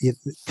that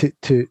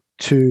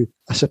to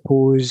I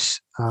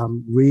suppose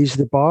raise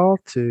the bar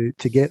to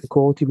get the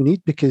quality we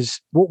need? Because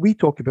what we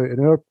talk about in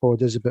our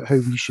pod is about how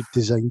we should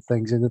design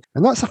things, and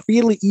that's a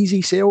fairly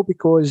easy sell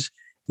because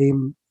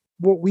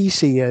what we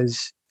say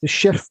is the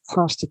shift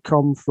has to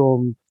come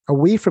from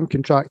away from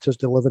contractors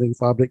delivering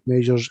fabric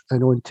measures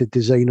and on to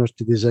designers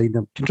to design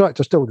them.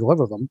 Contractors still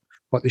deliver them,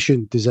 but they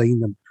shouldn't design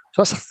them.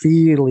 So that's a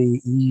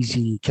fairly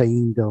easy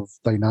kind of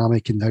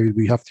dynamic in how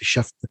we have to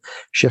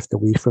shift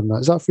away from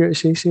that. Is that fair to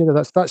say, Sarah?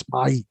 That's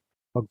my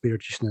bugbear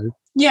just now.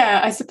 Yeah,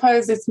 I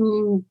suppose it's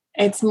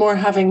more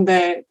having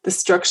the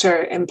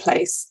structure in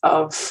place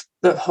of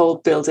the whole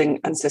building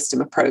and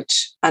system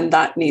approach, and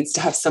that needs to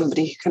have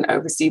somebody who can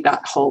oversee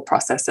that whole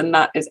process, and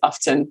that is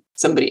often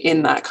somebody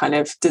in that kind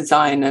of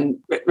design and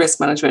risk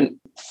management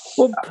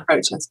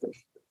approach, I suppose.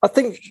 I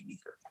think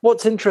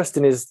what's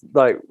interesting is,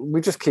 like,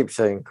 we just keep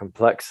saying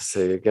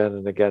complexity again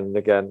and again and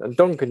again. And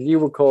Duncan, you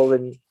were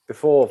calling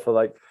before for,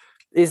 like,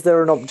 is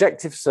there an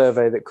objective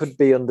survey that could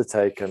be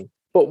undertaken?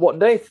 But what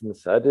Nathan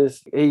said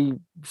is he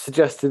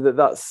suggested that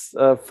that's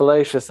a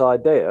fallacious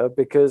idea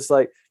because,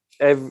 like,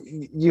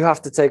 you have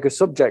to take a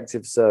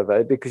subjective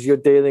survey because you're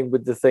dealing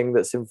with the thing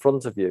that's in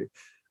front of you.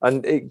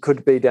 And it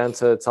could be down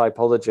to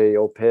typology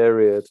or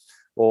period,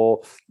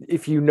 or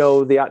if you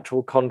know the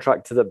actual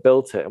contractor that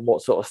built it and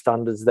what sort of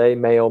standards they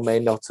may or may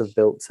not have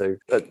built to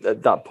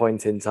at that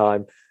point in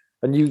time.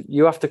 And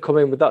you have to come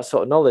in with that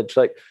sort of knowledge.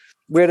 Like,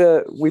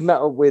 we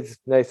met up with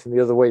Nathan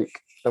the other week,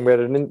 and we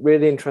had a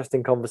really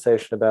interesting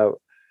conversation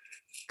about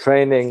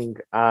training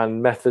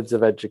and methods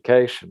of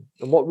education.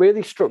 And what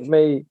really struck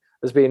me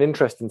as being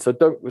interesting, so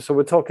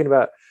we're talking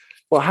about,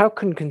 well, how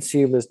can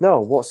consumers know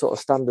what sort of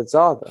standards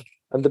are there?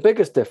 And the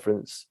biggest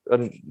difference,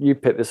 and you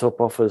picked this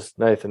up off us,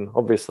 Nathan,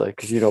 obviously,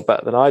 because you know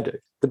better than I do.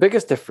 The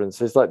biggest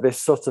difference is like this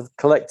sort of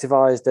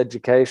collectivized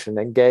education,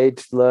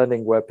 engaged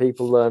learning where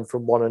people learn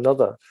from one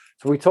another.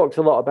 So we talked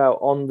a lot about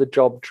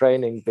on-the-job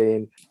training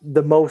being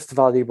the most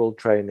valuable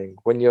training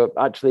when you're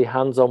actually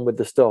hands-on with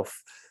the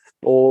stuff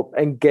or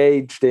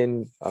engaged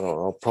in, I don't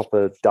know,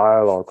 proper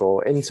dialogue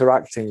or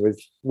interacting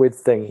with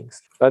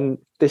things. And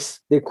the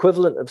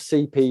equivalent of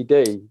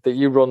CPD that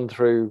you run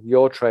through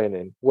your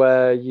training,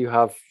 where you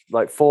have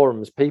like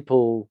forums,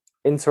 people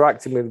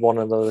interacting with one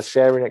another,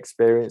 sharing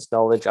experience,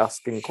 knowledge,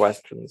 asking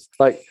questions.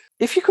 Like,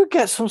 if you could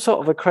get some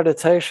sort of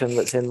accreditation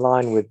that's in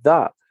line with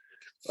that,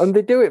 And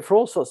they do it for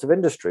all sorts of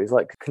industries,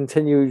 like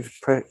continued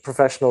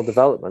professional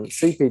development.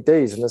 CPD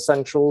is an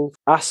essential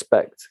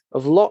aspect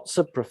of lots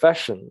of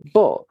professions,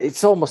 but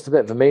it's almost a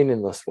bit of a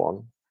meaningless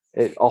one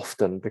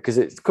often, because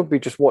it could be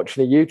just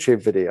watching a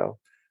YouTube video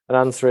and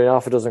answering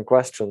half a dozen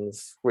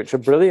questions, which are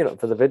brilliant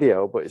for the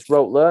video, but it's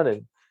rote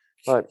learning.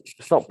 Like,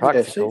 it's not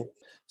practical.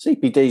 Yeah,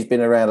 CPD's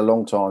been around a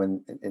long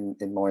time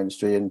in my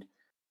industry, and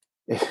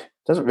it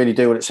doesn't really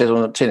do what it says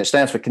on the tin. It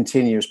stands for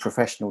continuous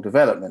professional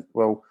development.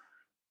 Well,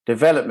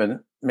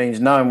 development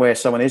means knowing where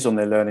someone is on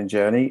their learning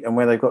journey and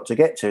where they've got to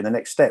get to in the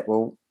next step.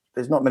 Well,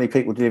 there's not many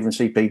people delivering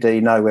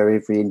CPD know where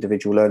every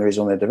individual learner is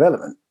on their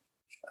development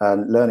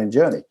and learning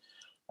journey.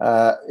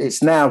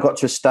 It's now got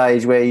to a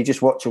stage where you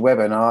just watch a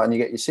webinar and you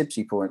get your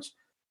CPC points.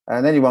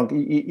 And anyone,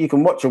 you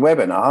can watch a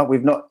webinar.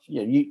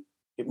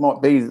 It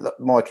might be that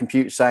my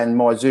computer saying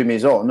my Zoom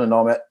is on and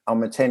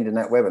I'm attending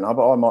that webinar,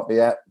 but I might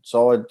be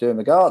outside doing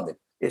the gardening.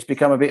 It's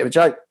become a bit of a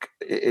joke,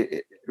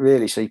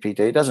 really, CPD.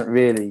 It doesn't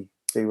really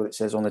do what it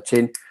says on the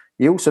tin.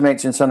 You also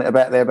mentioned something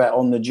about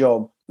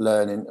on-the-job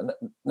learning.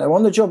 Now,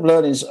 on-the-job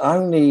learning is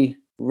only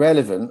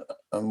relevant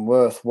and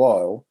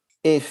worthwhile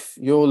if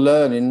you're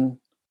learning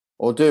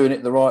or doing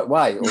it the right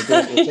way, or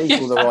doing it with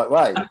people the right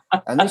way.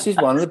 And this is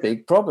one of the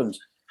big problems.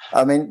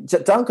 I mean,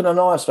 Duncan and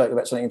I spoke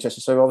about something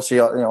interesting. So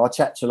obviously, I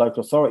chat to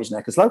local authorities now,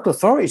 because local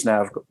authorities now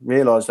have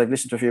realised, they've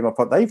listened to a few of my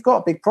podcasts, they've got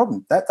a big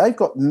problem. That they've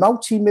got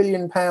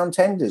multi-million-pound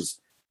tenders.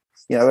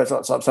 It's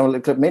like someone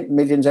looked at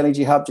Millions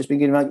Energy Hub, just been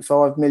giving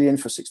 85 million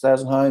for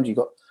 6,000 homes.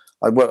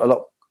 I work a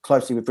lot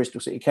closely with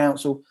Bristol City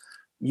Council.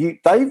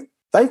 They've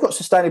got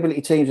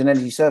sustainability teams and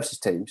energy services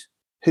teams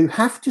who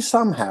have to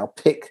somehow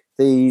pick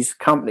these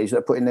companies that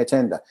are put in their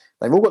tender.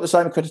 They've all got the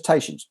same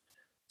accreditations.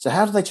 So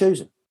how do they choose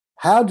them?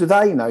 How do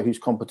they know who's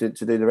competent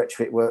to do the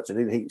retrofit work, to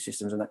do the heating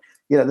systems and that?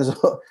 There's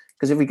a lot,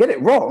 because if we get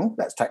it wrong,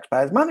 that's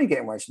taxpayers' money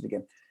getting wasted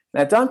again.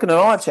 Now, Duncan and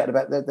I chatted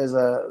about that. There's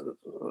a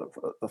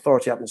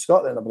authority up in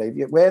Scotland, I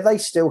believe, where they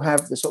still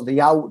have the sort of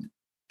the old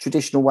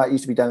traditional way it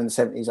used to be done in the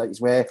 70s, 80s,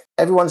 where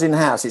everyone's in the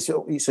house.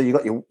 So you've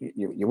got your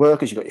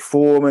workers, you've got your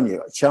foreman, you've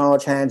got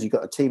charge hands, you've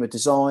got a team of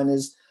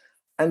designers.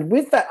 And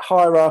with that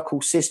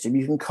hierarchical system,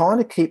 you can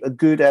kind of keep a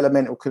good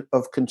element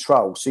of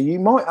control. So you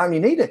might only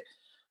need a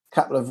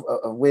couple of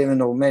women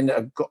or men that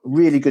have got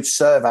really good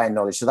surveying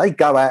knowledge. So they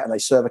go out and they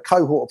serve a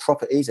cohort of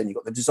properties, and you've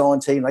got the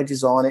design team, they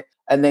design it.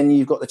 And then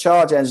you've got the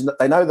charge hands,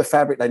 they know the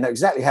fabric, they know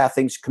exactly how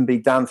things can be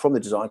done from the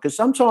design. Because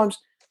sometimes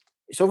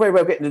it's all very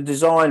well getting the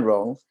design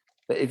wrong,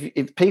 but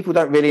if people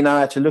don't really know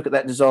how to look at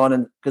that design,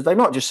 and because they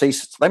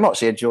might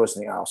see a joist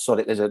and think, oh, sod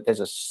it, there's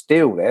a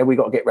steel there, we've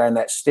got to get around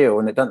that steel,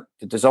 and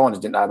the designers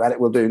didn't know about it,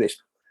 we'll do this.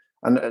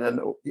 And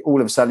all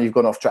of a sudden you've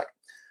gone off track.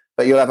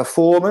 But you'll have a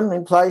foreman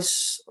in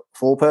place,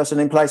 foreperson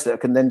in place that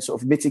can then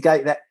sort of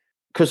mitigate that.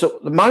 Because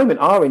at the moment,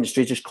 our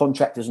industry is just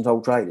contractors and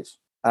toll traders.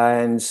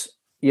 And,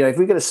 if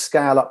we're going to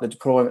scale up the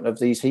deployment of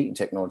these heating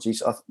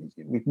technologies,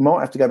 we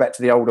might have to go back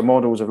to the older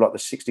models of like the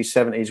 60s,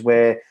 70s,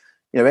 where,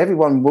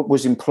 everyone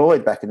was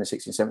employed back in the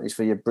 60s, 70s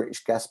for your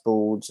British gas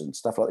boards and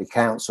stuff like the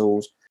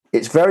councils.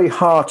 It's very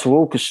hard to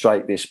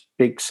orchestrate this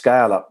big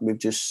scale up with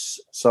just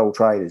sole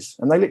traders.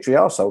 And they literally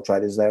are sole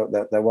traders.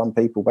 They're one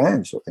people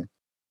band sort of thing.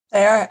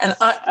 They are, and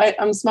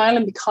I'm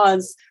smiling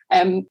because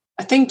I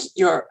think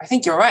you're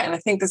right, and I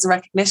think there's a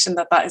recognition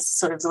that is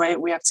sort of the way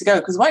we have to go.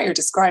 Because what you're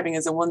describing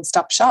is a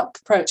one-stop shop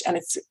approach, and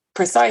it's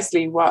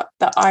precisely what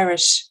the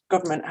Irish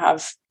government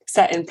have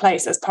set in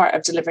place as part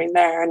of delivering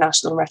their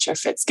national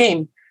retrofit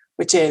scheme,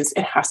 which is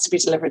it has to be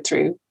delivered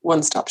through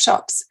one-stop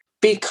shops,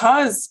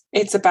 because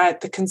it's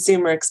about the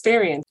consumer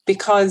experience.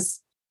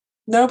 Because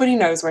nobody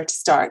knows where to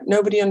start,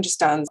 nobody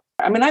understands.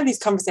 I mean, I have these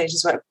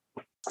conversations with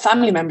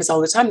family members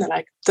all the time. They're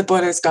like, the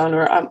boiler's gone,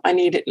 or I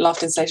need it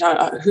loft insulation.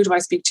 Who do I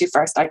speak to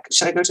first? Like,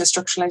 should I go to a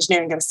structural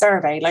engineer and get a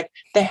survey? Like,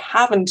 they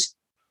haven't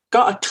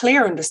got a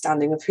clear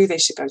understanding of who they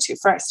should go to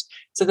first.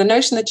 So the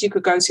notion that you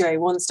could go to a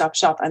one-stop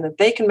shop and that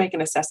they can make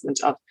an assessment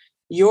of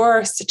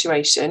your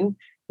situation,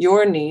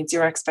 your needs,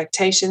 your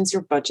expectations,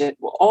 your budget,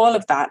 all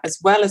of that, as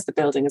well as the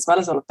building, as well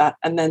as all of that,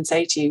 and then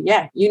say to you,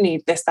 yeah, you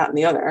need this, that, and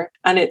the other.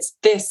 And it's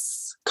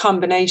this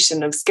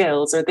combination of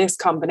skills, or this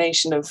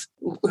combination of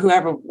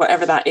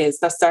whatever that is,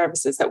 the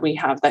services that we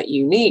have that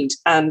you need.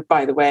 And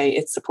by the way,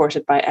 it's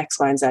supported by X,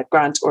 Y, and Z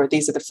grant, or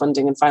these are the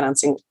funding and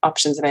financing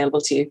options available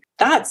to you.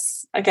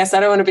 That's, I guess, I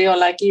don't want to be all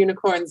like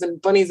unicorns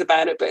and bunnies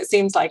about it, but it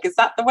seems like, is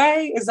that the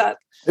way? Is that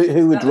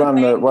who would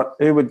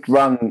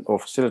run or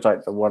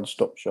facilitate the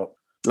one-stop shop?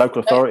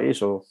 Local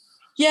authorities or?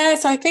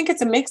 Yes, I think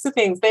it's a mix of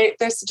things.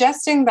 They're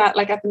suggesting that,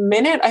 like, at the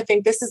minute, I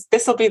think this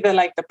will be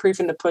the proof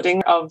in the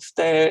pudding of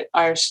the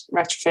Irish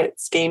retrofit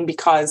scheme,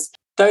 because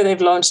though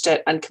they've launched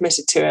it and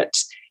committed to it,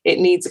 it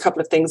needs a couple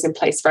of things in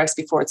place first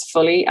before it's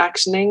fully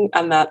actioning,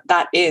 and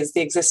that is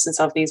the existence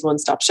of these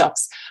one-stop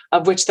shops,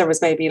 of which there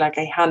was maybe like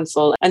a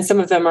handful, and some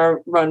of them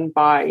are run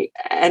by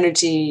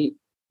energy,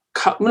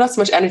 not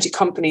so much energy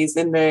companies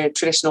in the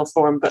traditional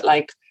form, but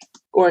like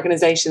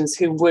organizations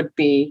who would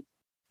be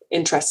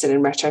interested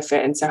in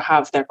retrofit, and so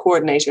have their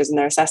coordinators and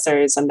their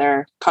assessors and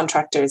their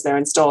contractors, their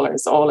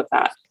installers, all of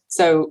that.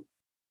 So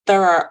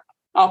there are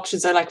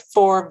options are like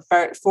four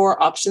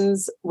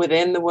options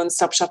within the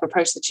one-stop shop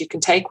approach that you can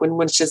take,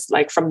 which is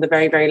like from the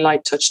very, very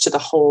light touch to the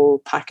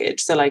whole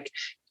package. So like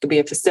you could be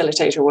a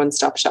facilitator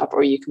one-stop shop,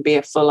 or you can be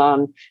a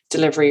full-on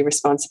delivery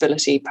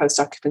responsibility,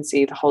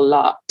 post-occupancy, the whole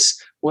lot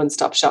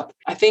one-stop shop.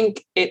 I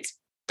think it's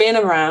been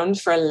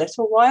around for a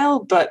little while,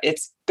 but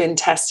it's been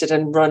tested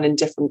and run in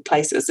different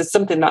places. It's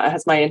something that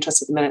has my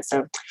interest at the minute,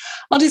 so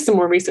I'll do some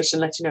more research and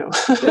let you know.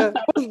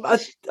 Yeah,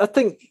 I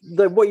think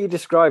that what you're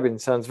describing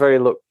sounds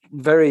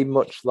very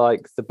much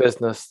like the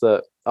business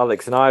that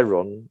Alex and I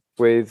run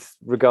with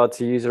regard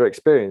to user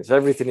experience.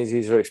 Everything is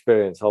user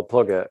experience. I'll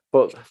plug it,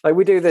 but like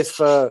we do this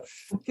for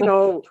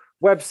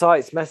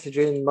websites,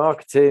 messaging,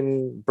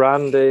 marketing,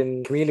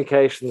 branding,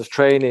 communications,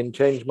 training,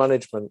 change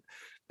management.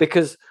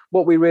 Because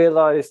what we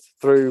realized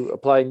through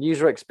applying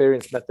user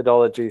experience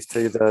methodologies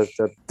to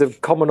the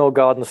common or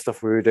garden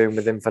stuff we were doing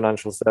within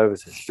financial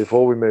services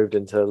before we moved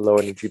into low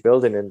energy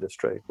building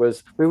industry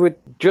was we were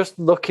just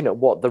looking at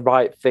what the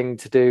right thing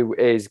to do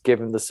is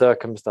given the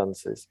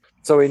circumstances.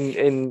 So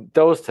in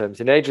those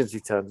terms, in agency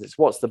terms, it's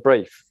what's the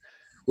brief?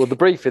 Well, the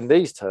brief in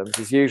these terms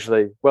is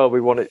usually, well, we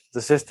want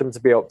the system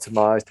to be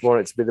optimized, we want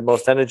it to be the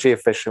most energy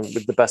efficient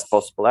with the best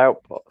possible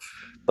output.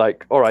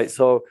 Like, all right,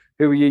 so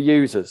who are your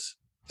users?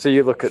 So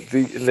you look at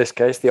in this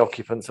case, the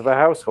occupants of a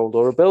household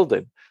or a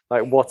building.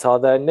 Like, what are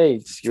their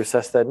needs? You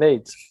assess their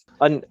needs.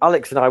 And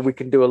Alex and I, we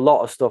can do a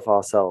lot of stuff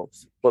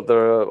ourselves, but there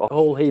are a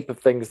whole heap of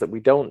things that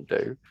we don't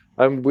do.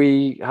 And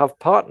we have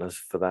partners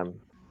for them.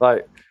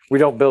 Like, we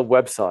don't build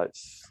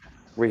websites.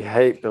 We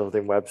hate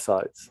building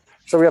websites.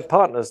 So we have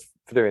partners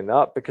for doing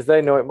that because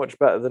they know it much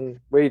better than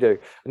we do.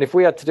 And if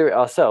we had to do it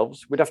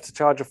ourselves, we'd have to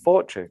charge a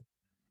fortune,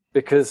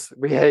 because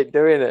we hate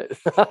doing it.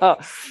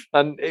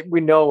 And we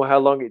know how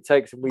long it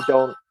takes, and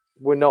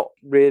we're not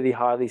really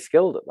highly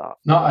skilled at that.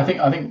 No, I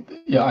think,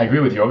 yeah, I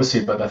agree with you,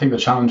 obviously, but I think the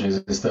challenge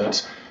is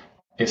that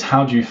it's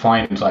how do you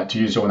find, like, to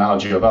use your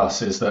analogy of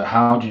us, is that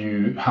how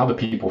do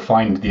people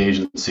find the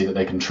agency that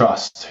they can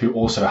trust, who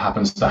also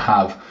happens to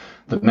have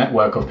the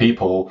network of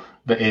people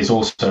that is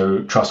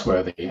also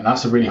trustworthy? And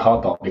that's a really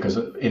hard part, because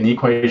in the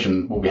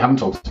equation, what we haven't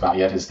talked about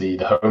yet is the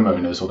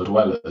homeowners or the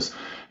dwellers,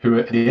 who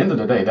at the end of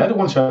the day, they're the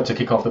ones who have to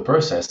kick off the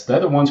process.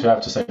 They're the ones who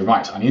have to say,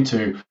 right, I need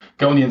to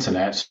go on the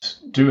internet,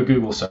 do a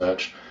Google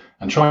search,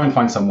 and try and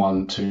find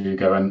someone to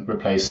go and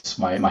replace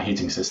my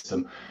heating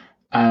system.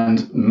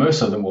 And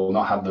most of them will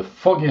not have the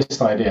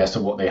foggiest idea as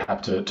to what they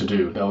have to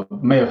do. They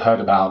may have heard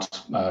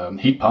about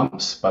heat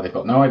pumps, but they've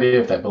got no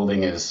idea if their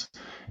building is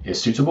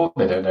suitable.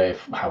 They don't know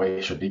how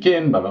it should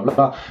begin, blah, blah,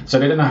 blah. So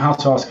they don't know how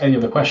to ask any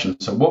of the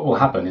questions. So what will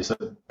happen is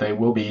that they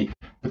will be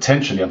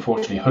potentially,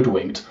 unfortunately,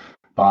 hoodwinked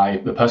by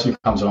the person who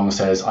comes along and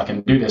says, I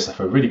can do this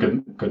for really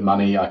good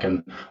money. I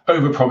can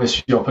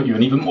overpromise you, I'll put you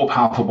an even more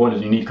powerful boiler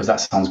than you need because that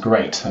sounds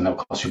great, and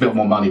it'll cost you a bit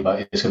more money,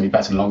 but it's going to be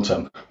better in the long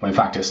term, when in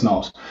fact it's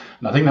not.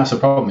 And I think that's the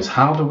problem, is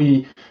how do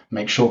we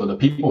make sure that the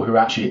people who are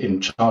actually in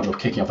charge of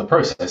kicking off the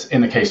process,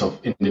 in the case of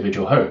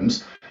individual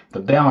homes,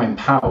 that they are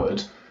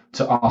empowered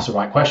to ask the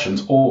right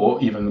questions, or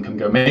even can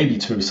go maybe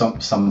to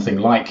something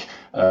like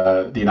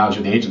the analogy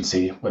of the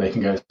agency, where they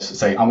can go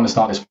say, I want to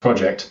start this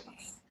project,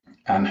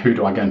 and who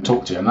do I go and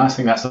talk to? And I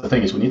think that's the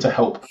thing, is we need to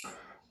help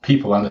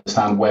people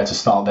understand where to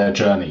start their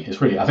journey.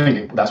 It's really, I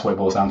think that's what it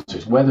boils down to,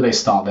 is where do they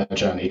start their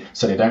journey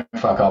so they don't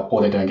fuck up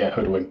or they don't get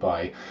hoodwinked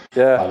by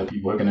the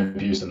people who are going to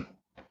abuse them.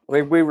 I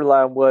mean, we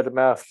rely on word of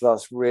mouth.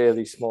 That's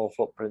really small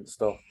footprint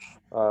stuff.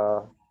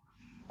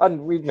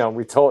 And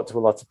we talk to a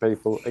lot of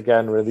people,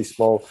 again, really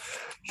small.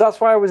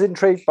 That's why I was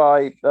intrigued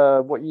by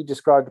what you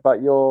described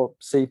about your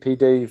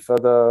CPD for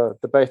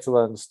the beta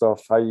learn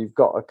stuff, how you've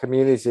got a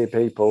community of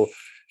people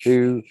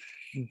who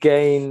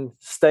gain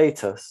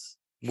status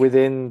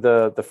within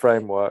the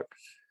framework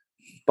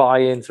by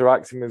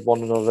interacting with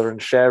one another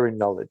and sharing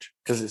knowledge,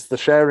 because it's the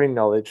sharing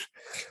knowledge,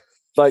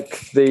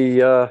 like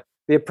the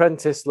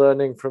apprentice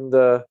learning from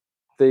the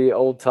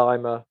old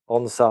timer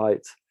on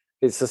site.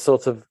 It's a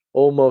sort of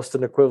almost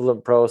an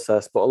equivalent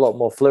process, but a lot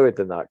more fluid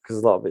than that, because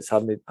a lot of it's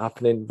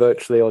happening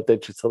virtually or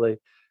digitally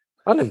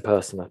and in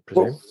person, I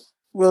presume.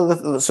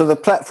 So the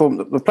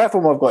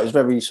platform I've got is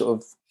very sort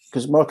of,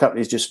 because my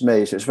company is just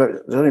me, so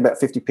there's only about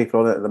 50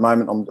 people on it at the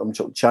moment. I'm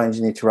sort of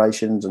changing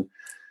iterations, and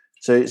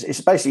so it's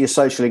basically a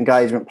social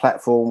engagement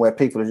platform where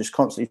people are just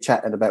constantly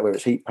chatting about whether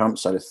it's heat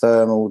pumps, so the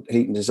thermal,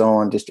 heating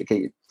design, district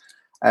heating,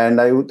 and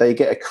they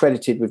get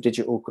accredited with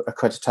digital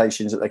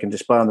accreditations that they can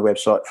display on the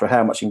website for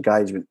how much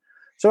engagement.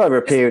 So over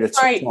a period of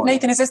time. Sorry,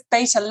 Nathan, is this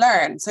Beta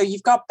Learn? So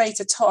you've got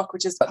Beta Talk,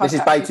 which is this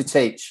is Beta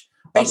Teach.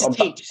 Beta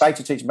Teach.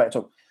 Beta Teach and Beta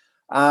Talk.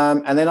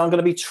 And then I'm going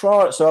to be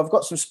trying. So I've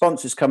got some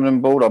sponsors coming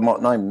on board. I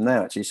might name them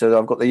now, actually. So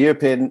I've got the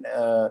European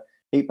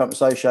Heat Pump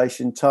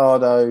Association,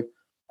 Tardo,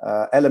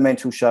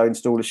 Elemental Show,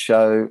 Installer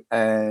Show,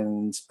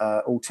 and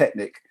All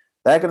Technic.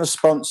 They're going to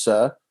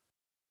sponsor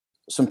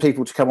some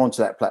people to come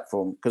onto that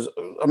platform, because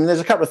I mean,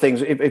 there's a couple of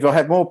things. If I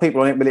have more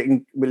people on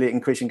it, will it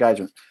increase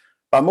engagement?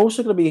 But I'm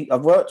also going to be.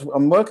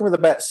 I'm working with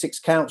about 6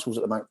 councils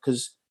at the moment,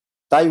 because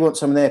they want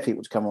some of their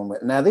people to come on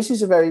with. Now, this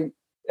is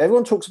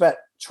everyone talks about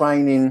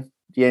training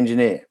the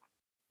engineer.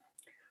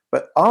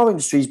 But our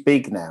industry is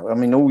big now. I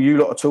mean, all you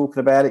lot are talking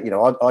about it. You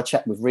know, I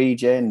chat with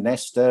Regen,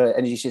 Nesta,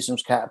 Energy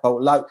Systems,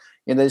 Catapult.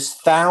 There's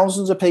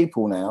thousands of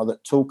people now that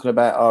are talking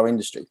about our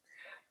industry,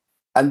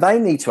 and they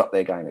need to up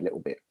their game a little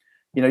bit.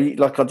 You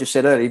know, like I just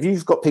said earlier, if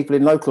you've got people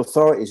in local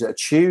authorities that are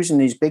choosing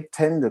these big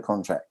tender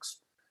contracts,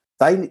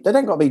 they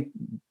don't got to be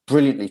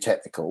brilliantly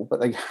technical,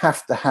 but they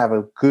have to have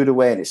a good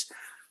awareness.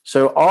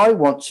 So I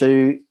want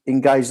to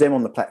engage them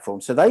on the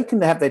platform so they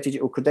can have their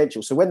digital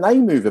credentials. So when they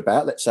move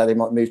about, let's say they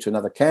might move to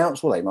another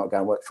council, they might go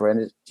and work for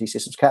Energy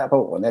Systems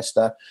Catapult or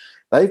Nesta,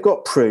 they've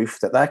got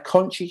proof that they're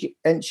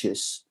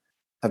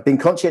have been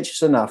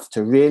conscientious enough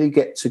to really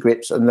get to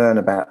grips and learn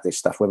about this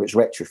stuff, whether it's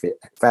retrofit,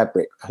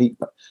 fabric,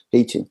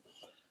 heating.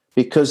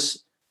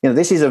 Because, you know,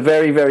 this is a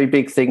very, very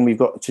big thing we've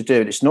got to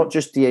do. And it's not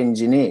just the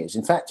engineers.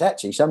 In fact,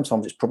 actually,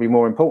 sometimes it's probably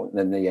more important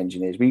than the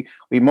engineers.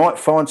 We might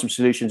find some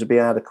solutions to be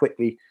able to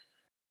quickly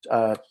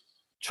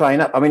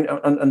train up. I mean,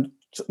 and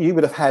you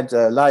would have had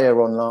Leah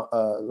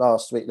on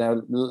last week.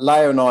 Now,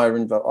 Leah and I are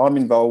involved. I'm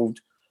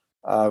involved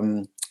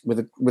with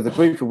a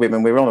group of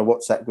women. We're on a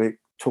WhatsApp group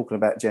talking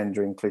about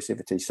gender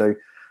inclusivity. So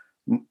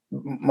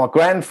my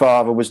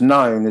grandfather was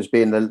known as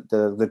being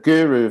the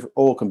guru of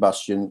oil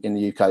combustion in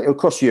the UK,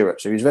 across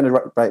Europe. So he was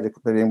venerated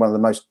as being one of the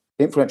most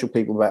influential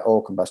people about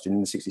oil combustion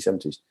in the 60s,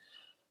 70s.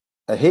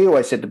 He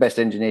always said the best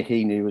engineer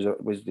he knew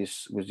was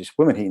this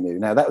woman he knew.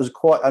 Now, that was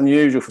quite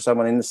unusual for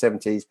someone in the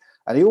 70s.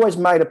 And he always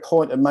made a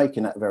point of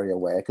making that very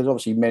aware, because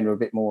obviously men are a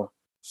bit more,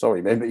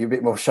 sorry, men, but you're a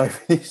bit more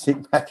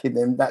chauvinistic back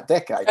in that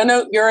decade. I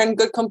know you're in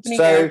good company.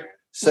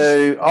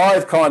 So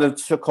I've kind of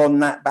took on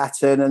that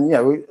baton, and, you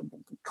know,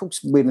 of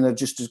course, women are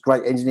just as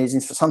great engineers,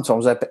 and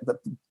sometimes they're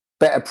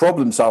better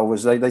problem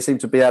solvers. They seem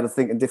to be able to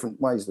think in different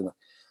ways than that.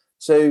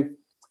 So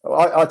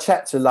I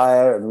chat to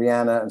Leah and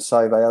Rihanna and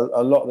Sove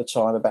a lot of the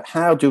time about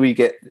how do we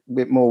get a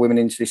bit more women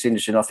into this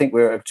industry. And I think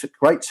we're at a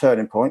great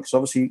turning point, because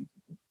obviously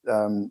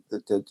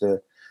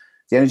the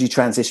energy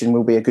transition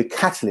will be a good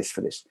catalyst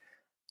for this.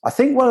 I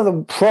think one of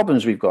the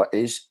problems we've got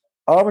is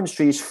our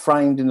industry is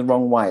framed in the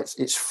wrong way.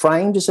 It's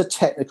framed as a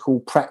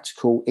technical,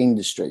 practical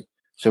industry.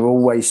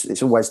 So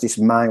it's always this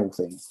male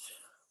thing.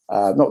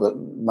 Not that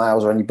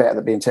males are any better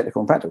at being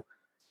technical and practical.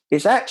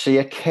 It's actually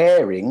a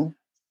caring,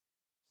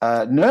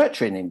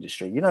 nurturing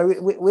industry. You know,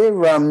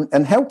 we're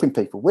and helping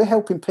people. We're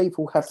helping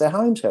people have their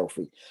homes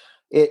healthy.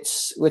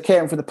 We're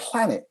caring for the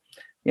planet.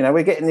 You know,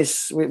 we're getting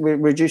this. We're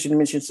reducing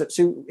emissions.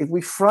 So if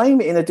we frame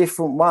it in a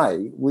different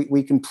way,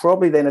 we can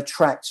probably then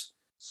attract.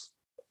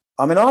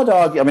 I mean, I'd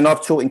argue. I mean,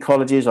 I've taught in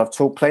colleges. I've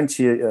taught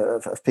plenty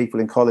of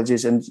people in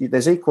colleges, and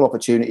there's equal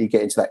opportunity to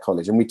get into that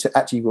college. And we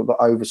actually got the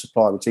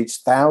oversupply. We teach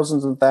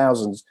thousands and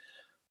thousands,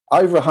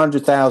 over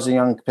 100,000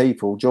 young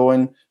people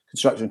join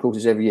construction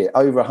courses every year.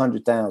 Over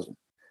 100,000.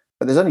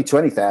 But there's only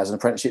 20,000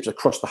 apprenticeships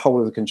across the whole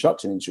of the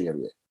construction industry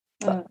every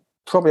year.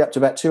 Probably up to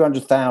about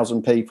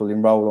 200,000 people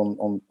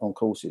enroll on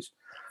courses.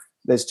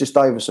 There's just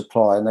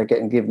oversupply, and they're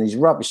getting given these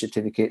rubbish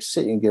certificates.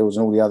 Sitting Guilds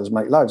and all the others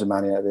make loads of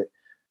money out of it.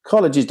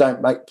 Colleges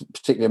don't make a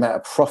particular amount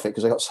of profit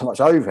because they've got so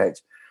much overhead.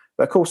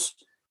 But of course,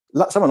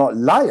 someone like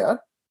Leah,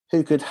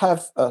 who could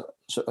have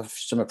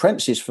some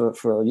apprentices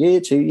for a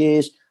year, 2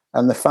 years,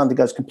 and the funding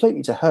goes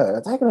completely to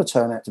her, they're going to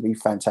turn out to be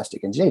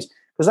fantastic engineers,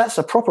 because that's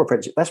a proper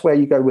apprenticeship. That's where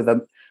you go with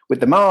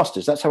the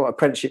masters. That's how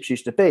apprenticeships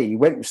used to be. You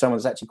went with someone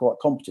that's actually quite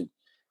competent.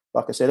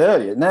 Like I said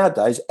earlier,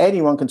 nowadays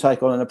anyone can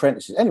take on an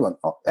apprentice.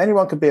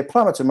 Anyone can be a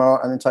plumber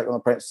tomorrow and then take on an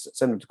apprentice,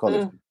 send them to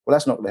college. Well,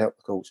 that's not going to help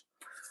the cause.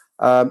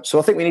 So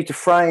I think we need to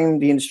frame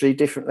the industry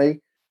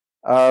differently.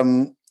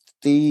 And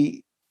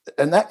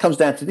that comes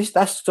down to this.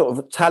 That sort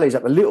of tallies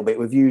up a little bit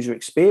with user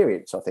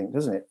experience, I think,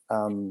 doesn't it?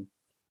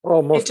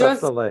 Oh, most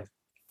definitely.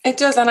 It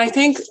does, and I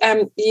think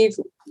you've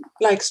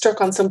struck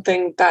on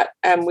something that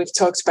we've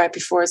talked about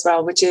before as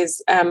well, which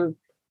is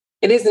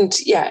it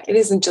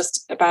isn't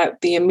just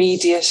about the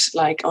immediate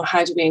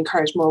how do we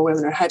encourage more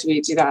women, or how do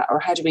we do that, or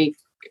how do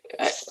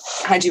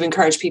you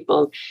encourage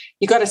people?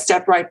 You got to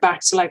step right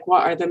back to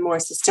what are the more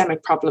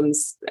systemic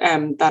problems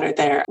that are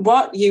there.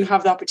 What you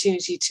have the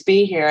opportunity to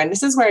be here, and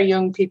this is where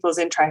young people's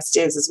interest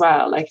is as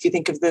well. If you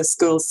think of the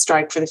schools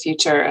strike for the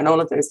future and all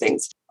of those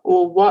things.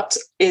 Well, what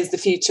is the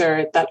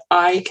future that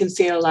I can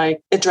feel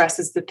like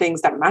addresses the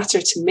things that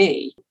matter to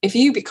me? If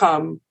you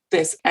become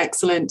this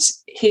excellent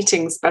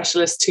heating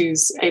specialist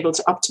who's able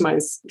to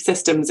optimize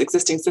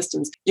existing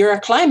systems, you're a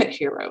climate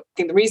hero. I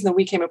think the reason that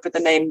we came up with the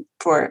name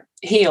for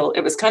HEAL,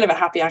 it was kind of a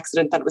happy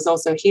accident that it was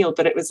also HEAL,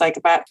 but it was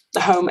about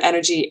the Home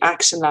Energy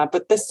Action Lab,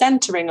 but the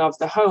centering of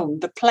the home,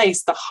 the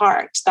place, the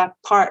heart, that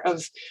part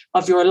of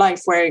your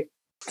life where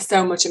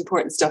so much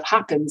important stuff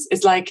happens,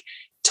 is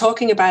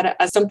talking about it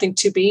as something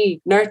to be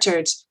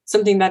nurtured,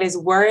 something that is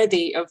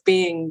worthy of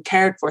being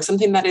cared for,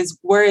 something that is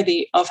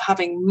worthy of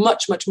having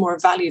much, much more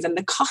value than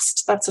the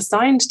cost that's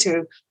assigned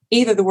to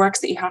either the works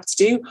that you have to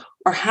do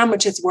or how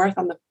much it's worth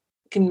on the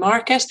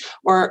market,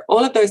 or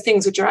all of those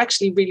things which are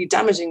actually really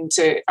damaging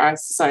to our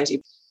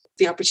society.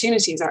 The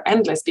opportunities are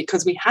endless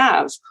because we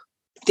have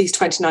these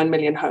 29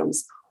 million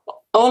homes,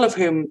 all of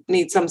whom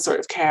need some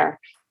sort of care.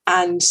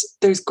 And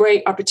there's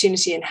great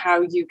opportunity in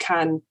how you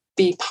can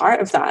be part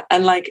of that.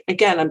 And like,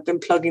 again, I've been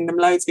plugging them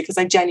loads because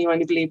I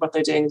genuinely believe what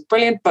they're doing is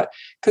brilliant. But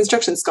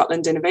Construction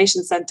Scotland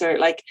Innovation Centre,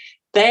 like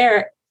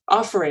their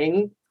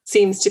offering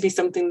seems to be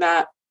something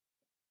that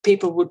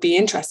people would be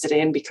interested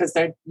in because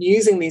they're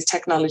using these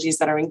technologies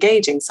that are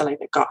engaging. So like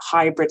they've got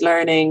hybrid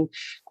learning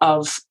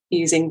of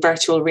using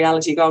virtual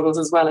reality goggles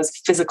as well as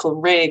physical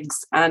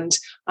rigs. And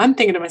I'm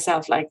thinking to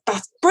myself, like,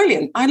 that's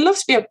brilliant. I'd love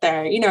to be up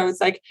there. You know,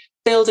 it's like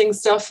building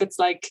stuff. It's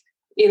like,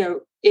 you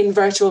know, in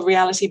virtual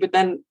reality, but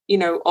then, you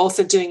know,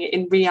 also doing it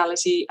in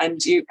reality.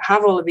 And you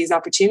have all of these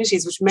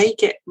opportunities, which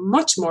make it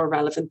much more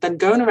relevant than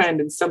going around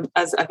in some,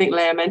 as I think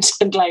Leah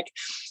mentioned, like,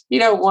 you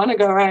don't want to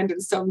go around in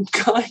some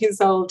guy's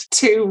old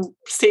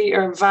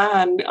 2-seater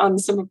van on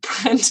some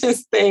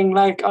apprentice thing,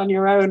 like on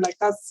your own. Like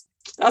that's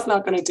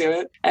not going to do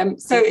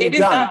it. So it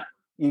is that.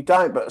 You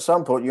don't, but at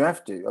some point you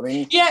have to. I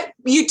mean, yeah,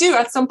 you do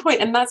at some point,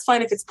 and that's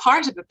fine if it's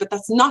part of it. But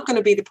that's not going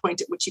to be the point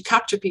at which you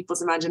capture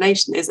people's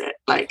imagination, is it?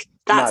 Like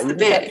that's the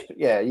bit.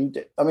 You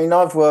do. I mean,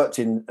 I've worked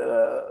in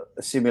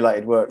a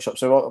simulated workshop.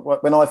 So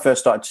when I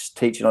first started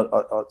teaching,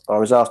 I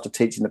was asked to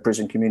teach in the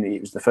prison community.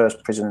 It was the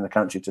first prison in the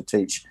country to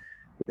teach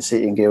the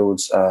City and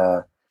Guilds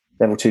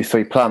level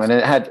 2-3 plumbing, and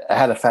it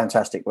had a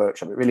fantastic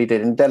workshop. It really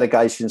did, and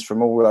delegations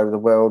from all over the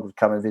world would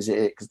come and visit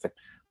it because the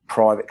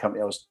private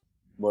company I was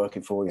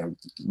working for, you know,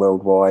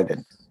 worldwide,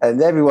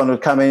 and everyone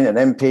would come in,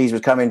 and MPs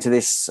would come into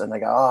this, and they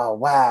go, "Oh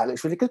wow, it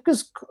looks really good."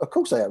 Because of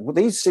course they are. Well,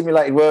 these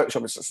simulated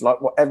workshops, it's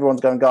like what everyone's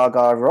going gaga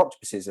over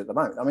octopuses at the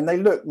moment. I mean, they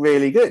look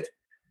really good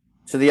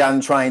to the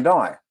untrained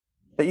eye,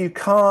 but you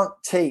can't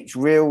teach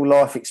real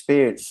life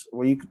experience.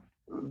 Well, you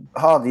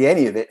hardly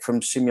any of it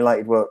from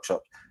simulated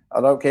workshops. I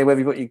don't care whether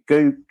you've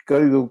got your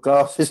Google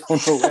glasses on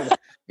or whatever.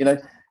 You know,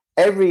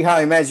 every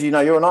home, as you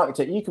know, you're an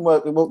architect. You can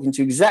walk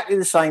into exactly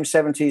the same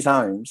 70s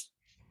homes.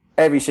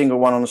 Every single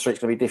one on the street's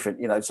going to be different.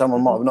 You know,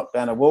 someone might have knocked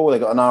down a wall. They've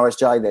got an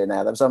RSJ there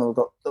now. Some have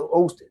got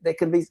all. There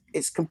can be.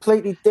 It's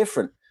completely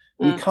different.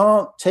 You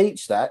can't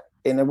teach that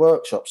in a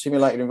workshop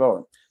simulated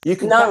environment. You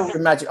can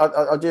imagine.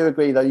 I do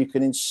agree, though. You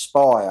can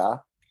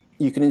inspire.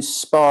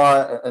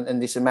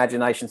 And this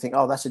imagination. Think,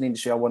 oh, that's an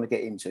industry I want to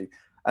get into.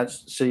 And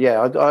so,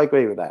 yeah, I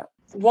agree with that.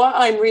 What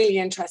I'm really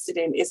interested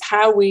in is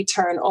how we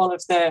turn all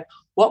of the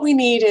what we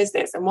need is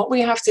this and what we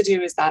have to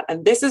do is that,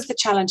 and this is the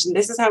challenge and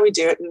this is how we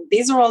do it, and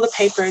these are all the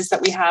papers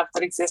that we have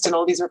that exist and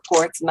all these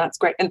reports, and that's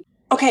great. And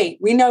okay,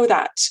 we know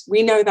that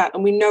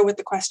and we know what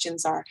the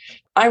questions are.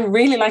 I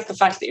really like the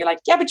fact that you're like,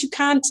 yeah, but you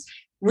can't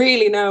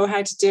really know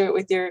how to do it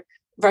with your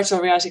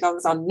virtual reality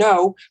goggles on.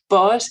 No,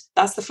 but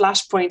that's the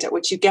flashpoint at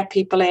which you get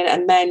people in,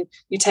 and then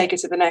you take it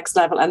to the next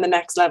level and the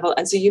next level.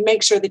 And so you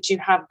make sure that you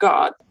have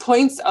got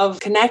points of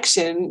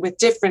connection with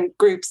different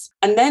groups,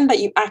 and then that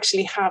you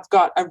actually have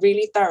got a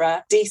really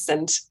thorough,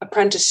 decent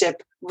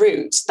apprenticeship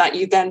route that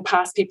you then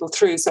pass people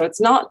through. So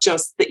it's not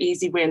just the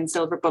easy win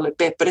silver bullet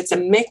bit, but it's a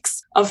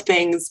mix of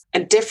things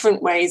and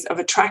different ways of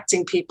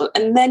attracting people,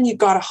 and then you've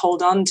got to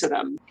hold on to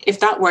them.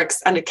 If that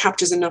works and it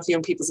captures enough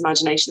young people's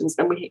imaginations,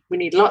 then we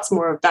need lots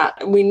more of that,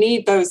 and we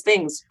need those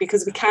things,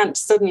 because we can't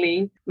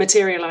suddenly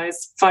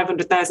materialize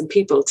 500,000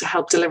 people to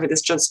help deliver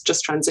this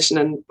just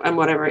transition and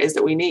whatever it is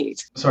that we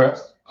need. Sorry,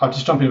 I'll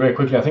just jump in very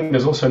quickly. I think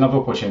there's also another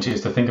opportunity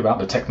is to think about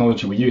the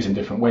technology we use in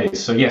different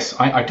ways. So yes,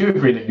 I do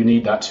agree that you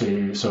need that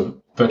to sort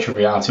of virtual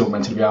reality,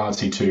 augmented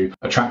reality to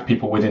attract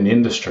people within the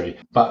industry.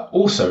 But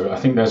also I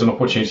think there's an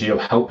opportunity of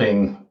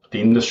helping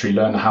the industry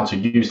learn how to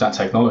use that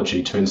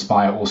technology to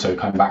inspire, also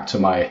coming back to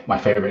my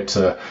favorite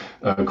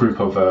group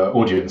of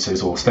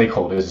audiences or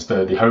stakeholders,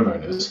 the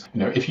homeowners.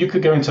 You know, if you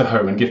could go into a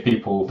home and give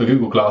people the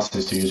Google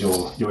glasses, to use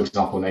your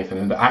example, Nathan,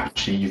 and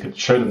actually you could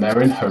show them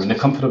their own home, the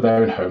comfort of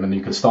their own home, and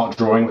you could start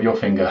drawing with your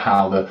finger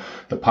how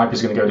the pipe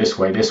is going to go this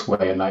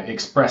way, and like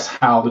express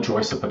how the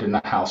joists are put in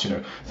that house. You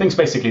know, things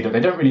basically that they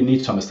don't really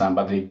need to understand,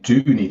 but they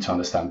do need to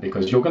understand,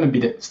 because you're going to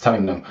be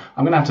telling them,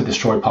 I'm going to have to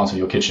destroy part of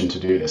your kitchen to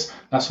do this.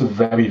 That's a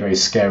very, very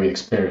scary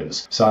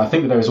experience. So I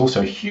think that there is also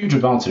a huge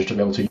advantage to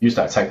be able to use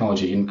that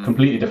technology in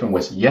completely different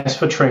ways. Yes,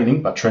 for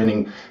training, but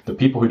training the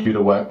people who do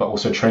the work, but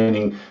also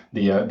training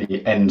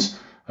the end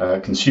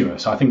consumer.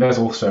 So I think there's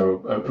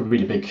also a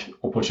really big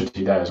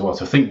opportunity there as well,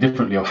 to think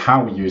differently of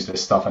how we use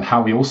this stuff, and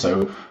how we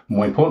also,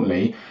 more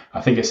importantly, I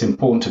think it's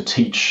important to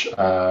teach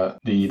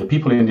the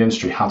people in the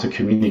industry how to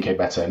communicate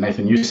better.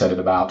 Nathan, you said it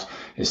about,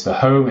 it's the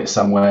home, it's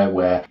somewhere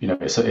where, you know,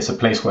 it's a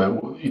place where,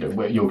 you know,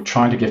 where you're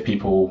trying to give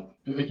people,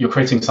 you're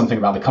creating something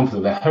about the comfort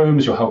of their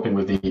homes, you're helping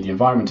with the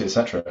environment,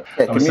 etc.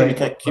 Yeah,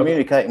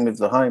 communicating with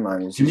the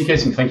homeowners.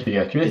 Thank you.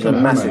 Yeah, communicating is a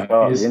massive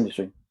part of the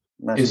industry.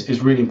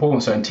 Is really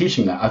important. So in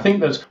teaching that, I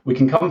think that we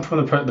can come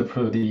from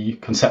the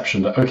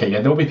conception that, okay,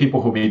 yeah, there'll be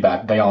people who'll be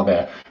bad, they are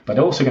there, but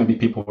there are also going to be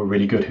people who are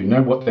really good, who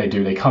know what they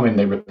do. They come in,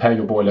 they repair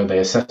your boiler, they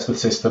assess the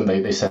system,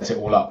 they set it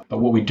all up. But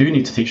what we do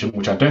need to teach them,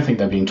 which I don't think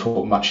they're being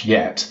taught much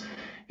yet,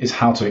 is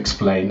how to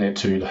explain it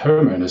to the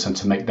homeowners and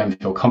to make them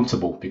feel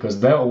comfortable, because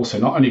they're also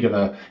not only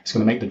it's going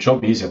to make the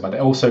job easier, but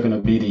they're also going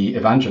to be the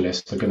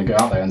evangelists. They're going to go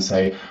out there and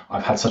say,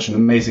 I've had such an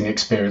amazing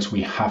experience,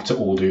 we have to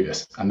all do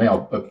this. And they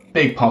are a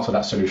big part of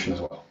that solution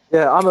as well.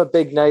 Yeah, I'm a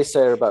big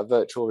naysayer about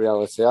virtual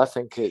reality. I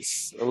think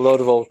it's a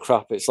load of old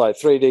crap. It's like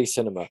 3D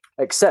cinema,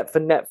 except for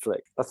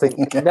Netflix. I think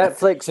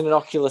Netflix and an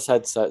Oculus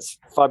headset's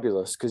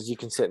fabulous because you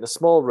can sit in a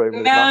small room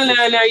with massive...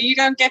 No. You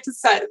don't get to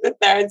sit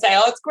there and say,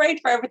 "Oh, it's great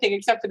for everything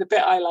except for the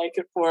bit I like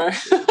it for."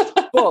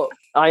 But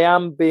I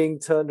am being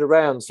turned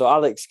around. So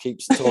Alex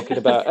keeps talking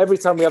about, every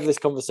time we have this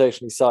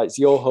conversation, he cites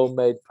Your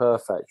Homemade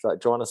Perfect.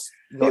 Like,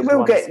 it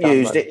will get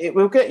used. It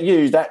will get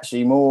used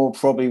actually more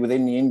probably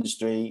within the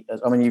industry.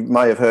 I mean, you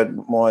may have heard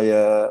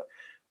my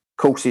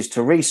courses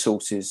to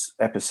resources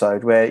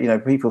episode where, you know,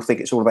 people think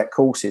it's all about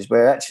courses,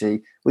 where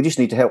actually we just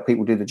need to help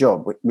people do the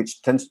job,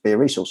 which tends to be a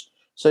resource.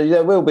 So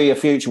there will be a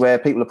future where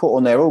people are put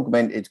on their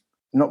augmented,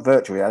 not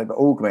virtual reality, but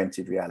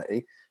augmented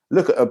reality,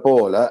 look at a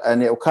boiler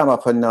and it'll come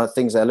up and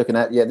things they're looking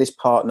at. Yeah, this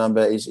part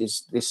number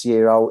is this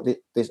year old.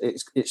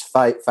 It's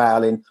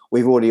failing.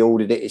 We've already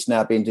ordered it. It's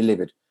now being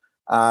delivered.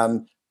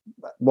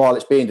 While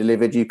it's being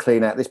delivered, you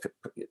clean out this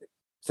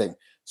thing.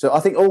 So I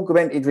think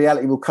augmented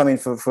reality will come in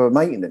for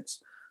maintenance.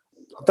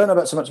 I don't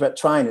know so much about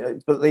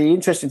training, but the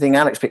interesting thing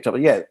Alex picked up,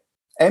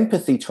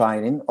 empathy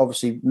training,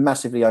 obviously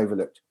massively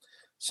overlooked.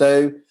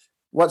 So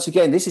once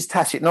again, this is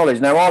tacit knowledge.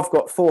 Now, I've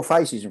got 4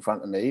 faces in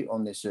front of me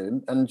on this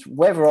Zoom, and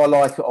whether I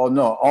like it or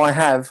not, I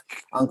have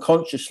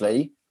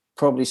unconsciously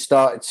probably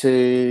started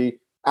to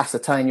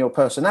ascertain your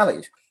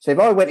personalities. So if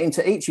I went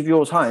into each of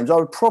yours homes, I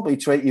would probably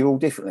treat you all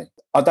differently.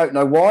 I don't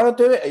know why I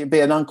do it. It'd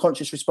be an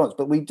unconscious response,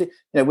 but we do. You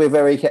know, we're a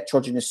very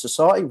heterogeneous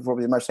society. We're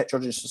probably the most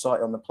heterogeneous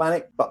society on the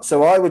planet. But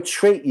so I would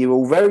treat you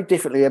all very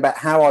differently about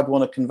how I'd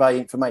want to convey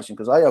information,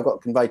 because A, I've got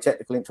to convey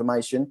technical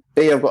information.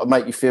 B, I've got to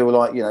make you feel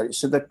like, you know,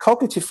 so the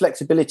cognitive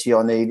flexibility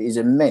I need is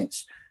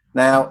immense.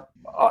 Now,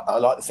 I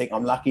like to think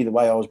I'm lucky the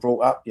way I was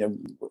brought up. You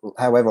know,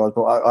 however I was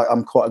brought up,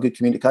 I'm quite a good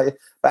communicator.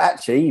 But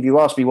actually, if you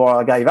ask me why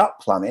I gave up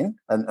plumbing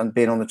and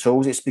being on the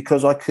tools, it's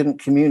because I couldn't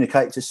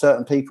communicate to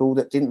certain people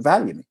that didn't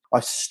value me.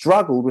 I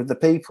struggled with the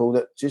people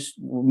that just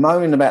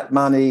moaning about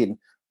money and,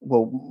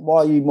 well, why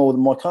are you more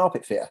than my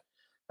carpet fitter?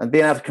 And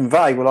being able to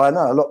convey, well, I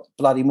know a lot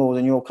bloody more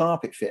than your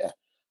carpet fitter.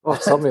 Oh,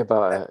 tell me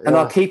about it. Yeah. And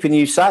I'm keeping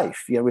you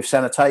safe, you know, with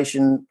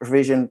sanitation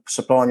provision,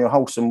 supplying you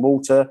wholesome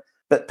water.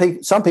 But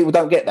some people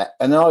don't get that.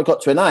 And then I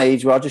got to an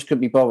age where I just couldn't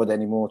be bothered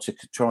anymore to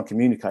try and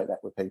communicate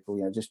that with people.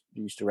 You know, just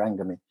used to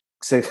anger me.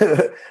 So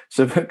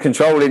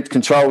controlling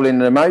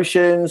the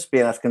emotions,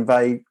 being able to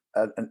convey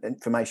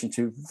information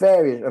to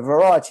a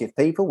variety of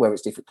people, where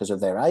it's different because of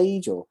their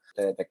age or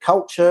their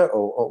culture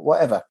or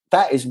whatever.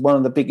 That is one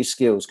of the biggest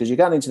skills, because you're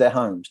going into their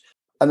homes.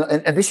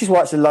 And this is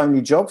why it's a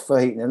lonely job for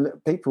heating. And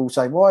people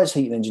say, why is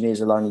heating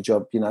engineers a lonely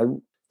job? You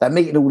know, they're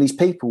meeting all these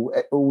people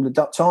all the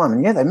time.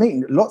 And yeah, they're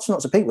meeting lots and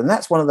lots of people. And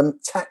that's one of the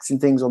taxing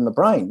things on the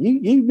brain.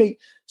 You meet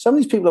some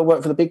of these people that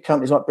work for the big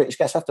companies like British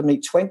Gas have to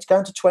meet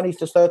going to 20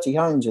 to 30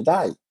 homes a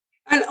day.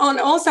 And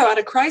also at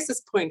a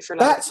crisis point for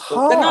that's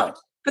hard.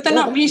 They're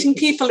not meeting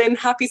people in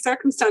happy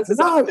circumstances.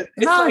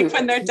 It's like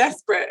when they're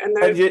desperate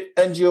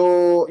and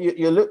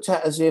you're looked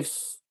at as if,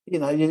 you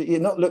know, you're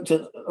not looked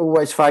at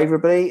always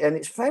favourably, and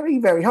it's very,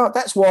 very hard.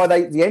 That's why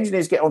the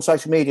engineers get on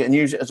social media and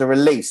use it as a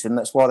release, and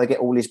that's why they get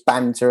all this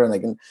banter,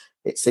 and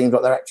it seems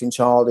like they're acting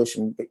childish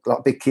and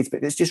like big kids,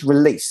 but it's just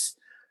release.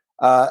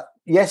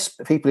 Yes,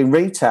 people in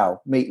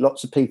retail meet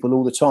lots of people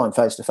all the time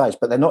face to face,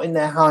 but they're not in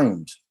their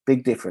homes.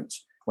 Big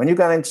difference. When you're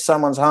going into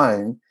someone's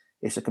home,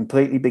 it's a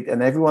completely big,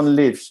 and everyone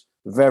lives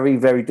very,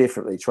 very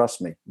differently.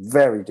 Trust me,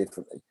 very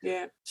differently.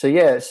 Yeah. So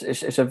yeah,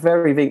 it's a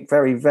very big,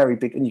 very, very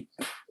big. And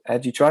how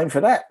do you train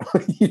for that?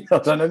 I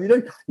don't know if you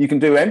do. You can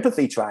do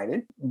empathy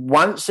training.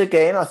 Once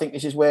again, I think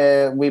this is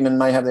where women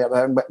may have the upper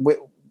hand. But we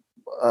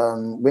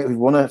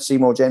want to see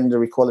more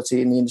gender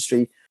equality in the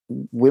industry.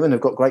 Women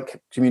have got great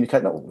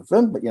communication, not all of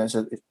them, but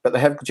but they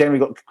have generally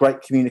got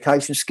great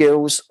communication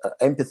skills.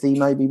 Empathy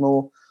maybe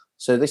more.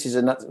 So this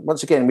is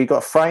once again, we've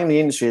got to frame the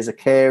industry as a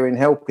caring,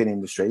 helping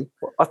industry.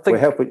 I think we're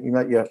helping you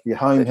make your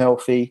home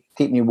healthy,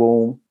 keeping you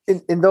warm.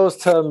 In those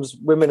terms,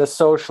 women are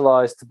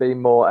socialised to be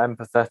more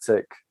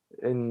empathetic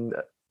in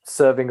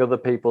serving other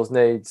people's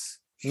needs.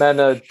 Men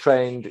are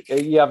trained,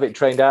 you have it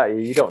trained out of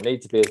you. You don't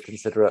need to be as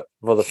considerate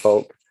of other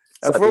folk.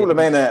 And for all the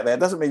men out there, it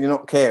doesn't mean you're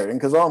not caring,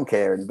 because I'm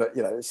caring, but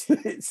you know,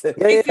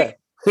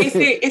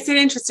 it's an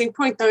interesting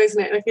point, though,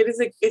 isn't it? Like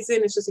it's an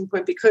interesting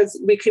point, because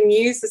we can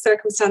use the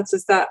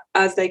circumstances that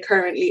as they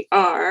currently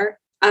are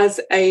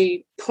as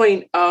a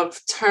point of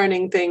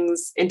turning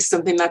things into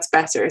something that's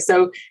better.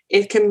 So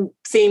it can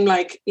seem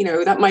like, you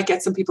know, that might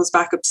get some people's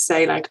back up to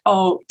say like,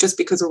 oh, just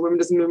because we're women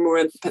doesn't mean we're more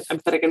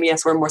empathetic, and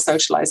yes, we're more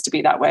socialized to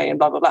be that way and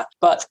blah, blah, blah.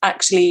 But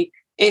actually,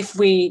 if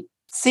we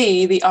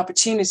see the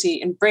opportunity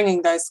in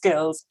bringing those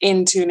skills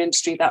into an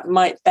industry that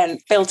might then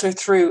filter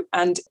through,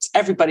 and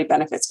everybody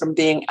benefits from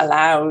being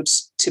allowed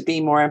to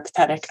be more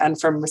empathetic and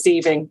from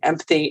receiving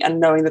empathy and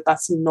knowing that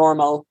that's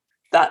normal,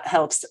 that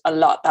helps a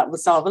lot. That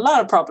would solve a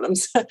lot of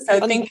problems. So I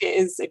think it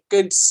is a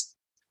good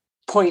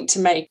point to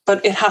make,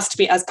 but it has to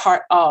be as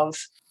part of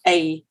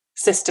a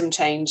system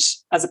change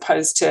as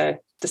opposed to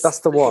the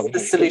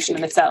solution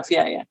in itself.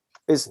 Yeah.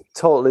 It's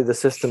totally the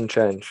system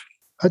change.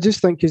 I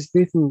just think, because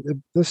Nathan,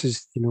 this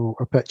is, you know,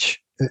 a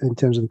pitch in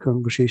terms of the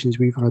conversations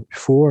we've had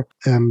before.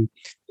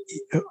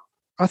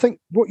 I think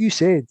what you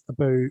said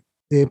about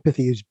the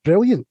empathy is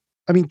brilliant.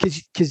 I mean,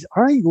 because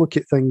I look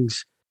at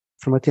things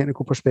from a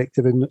technical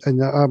perspective,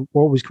 and I'm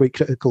always quite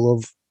critical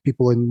of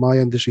people in my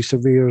industry,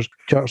 surveyors,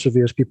 charter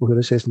surveyors, people who are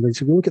assessing things.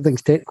 So we look at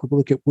things technical, we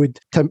look at wood,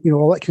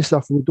 all that kind of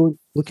stuff, and we don't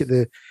look at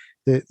the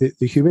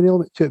human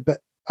element to it.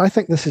 But I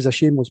think this is a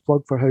shameless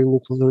plug for how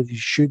local authorities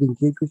should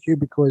engage with you,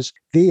 because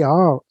they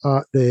are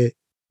at the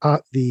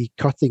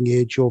cutting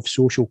edge of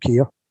social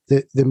care.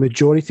 The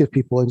majority of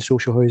people in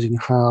social housing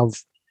have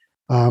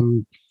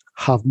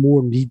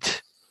more need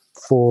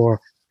for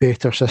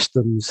better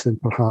systems than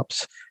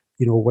perhaps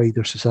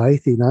wider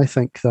society. And I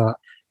think that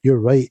you're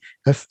right.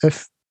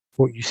 If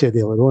what you said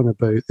earlier on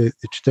about the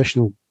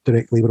traditional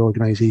direct labour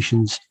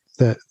organisations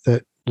that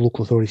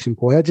local authorities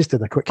employ, I just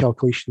did a quick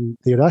calculation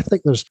there. I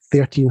think there's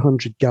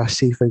 1,300 gas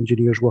safe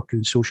engineers working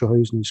in social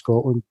housing in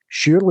Scotland.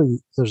 Surely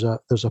there's a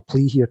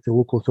plea here to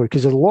local authority,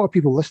 because there's a lot of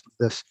people listening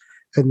to this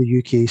in the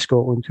UK,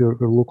 Scotland, who are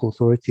local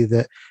authority,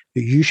 that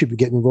you should be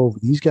getting involved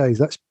with these guys.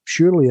 That's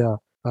surely a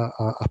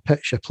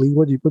pitch, a plea.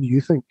 What do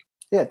you think?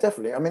 Yeah,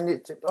 definitely. I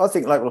mean, I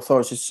think local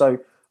authorities. So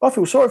I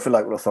feel sorry for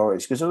local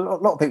authorities, because a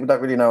lot of people don't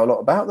really know a lot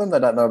about them. They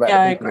don't know about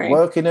the people that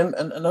work in them,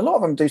 and a lot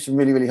of them do some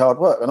really, really hard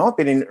work. And I've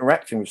been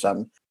interacting with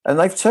some, and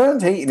they've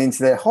turned heating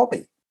into their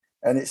hobby,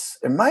 and it's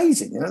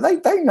amazing.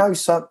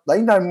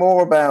 They know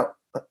more about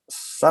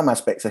some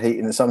aspects of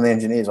heating than some of the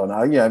engineers I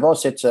know. If I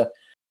said to,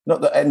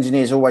 not that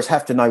engineers always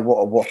have to know what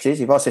a watt is.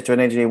 If I said to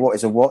an engineer what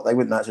is a watt, they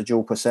wouldn't know it's a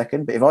joule per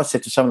second. But if I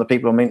said to some of the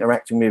people I'm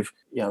interacting with,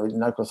 in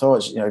local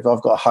authorities, if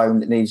I've got a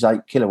home that needs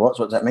 8 kilowatts,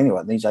 what does that mean?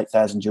 Well, it needs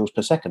 8,000 joules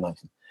per second,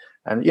 Nathan.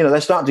 And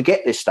they're starting to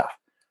get this stuff,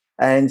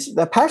 and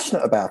they're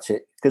passionate about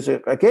it, because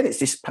again, it's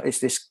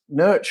this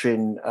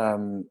nurturing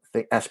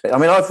aspect. I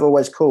mean, I've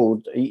always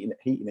called heating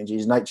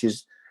engineers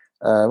nature's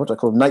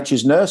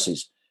nature's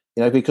nurses,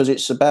 because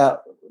it's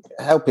about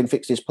helping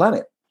fix this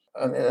planet.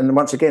 And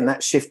once again,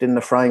 that's shifting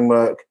the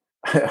framework.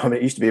 I mean,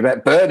 it used to be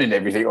about burning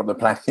everything on the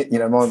planet.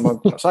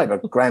 My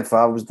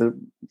grandfather was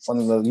one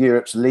of the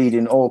Europe's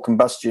leading oil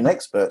combustion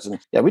experts, and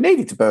we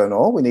needed to burn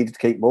oil. We needed to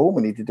keep warm.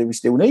 We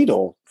still need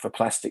oil for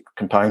plastic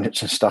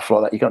components and stuff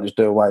like that. You can't just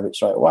do away with it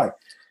straight away.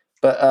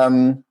 But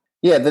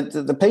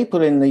the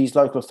people in these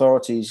local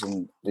authorities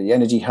and the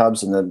energy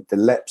hubs and the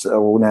LEPs that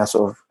are all now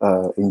sort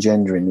of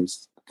engendering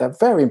they're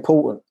very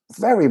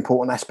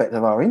important aspect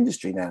of our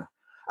industry now.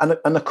 And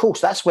of course,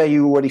 that's where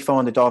you already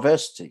find the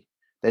diversity.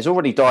 There's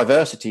already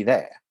diversity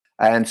there.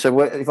 And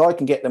so if I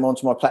can get them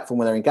onto my platform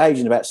where they're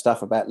engaging about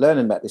stuff, about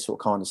learning about this sort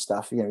of kind of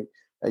stuff, a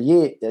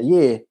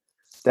year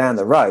down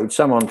the road,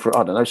 someone from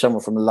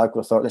a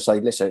local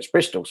authority, let's say it's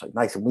Bristol, say,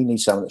 Nathan, we need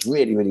someone that's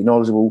really, really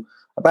knowledgeable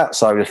about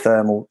solar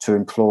thermal to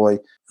employ.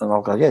 And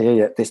I'll go,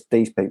 these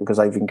people, because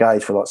they've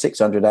engaged for like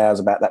 600 hours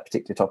about that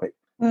particular topic.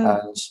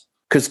 And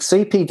because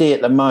CPD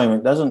at the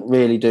moment doesn't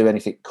really do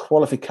anything.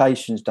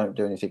 Qualifications don't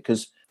do anything.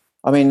 Because,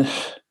 I mean,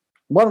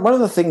 one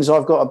of the things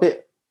I've got a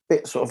bit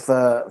sort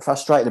of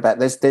frustrated about,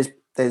 there's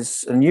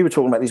and you were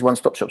talking about these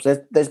one-stop shops.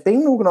 There's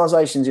been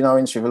organisations in our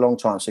industry for a long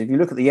time. So if you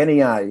look at the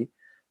NEA,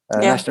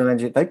 National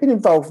Energy, they've been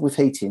involved with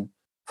heating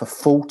for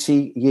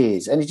 40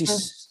 years. Energy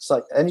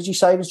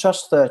Savings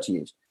Trust, 30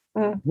 years.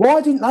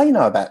 Why didn't they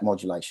know about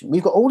modulation?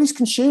 We've got all these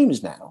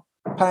consumers now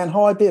paying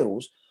high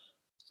bills.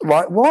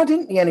 Right? Why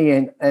didn't the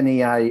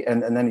NEA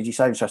and Energy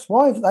Savings Trust,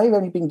 why have they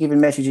only been given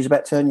messages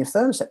about turning your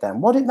thermostat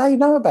down? Why didn't they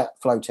know about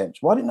flow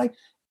temps? Why didn't they?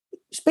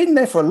 It's been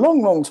there for a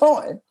long, long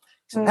time.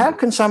 So how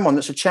can someone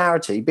that's a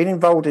charity been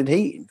involved in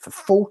heating for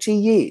 40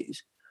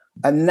 years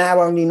and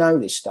now only know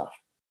this stuff?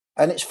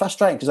 And it's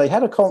frustrating, because they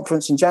had a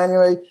conference in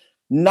January,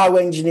 no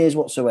engineers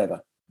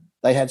whatsoever.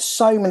 They had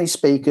so many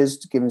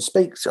speakers giving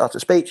speech after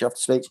speech after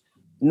speech,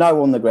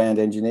 no on-the-ground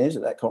engineers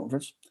at that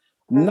conference.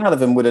 None of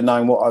them would have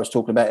known what I was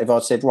talking about if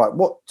I'd said, right,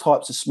 what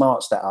types of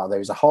smart stat are there?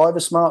 Is a Hive a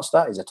smart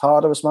stat? Is a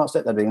Tata a smart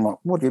stat? They'd be like,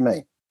 what do you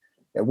mean?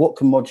 What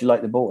can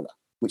modulate the boiler,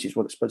 which is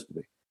what it's supposed to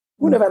be?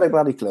 Wouldn't have had a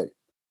bloody clue.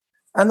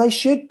 And they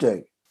should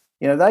do.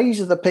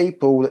 These are the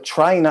people that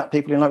train up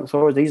people in local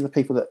authorities. These are the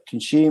people that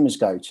consumers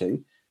go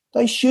to.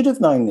 They should have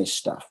known this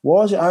stuff.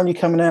 Why is it only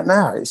coming out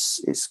now?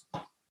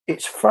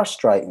 It's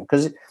frustrating,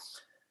 because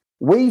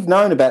we've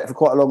known about it for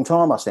quite a long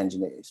time, us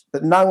engineers,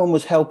 but no one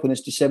was helping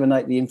us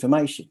disseminate the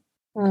information.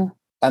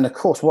 And of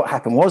course, what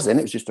happened was then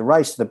it was just a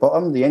race to the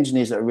bottom. The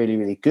engineers that are really,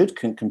 really good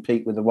can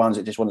compete with the ones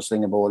that just want to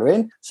sling a boiler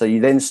in. So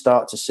you then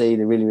start to see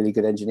the really, really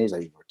good engineers,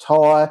 they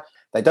retire.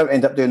 They don't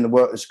end up doing the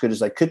work as good as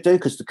they could do,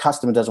 because the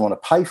customer doesn't want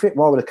to pay for it.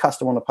 Why would a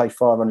customer want to pay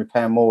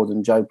 £500 more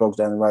than Joe Bloggs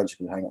down the road just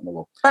can hang up on the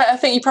wall? But I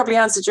think you probably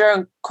answered your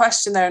own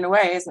question there in a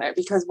way, isn't it?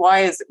 Because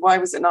why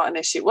was it not an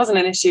issue? It wasn't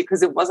an issue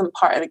because it wasn't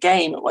part of the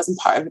game. It wasn't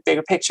part of the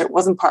bigger picture. It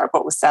wasn't part of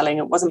what was selling.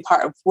 It wasn't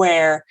part of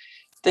where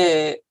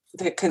the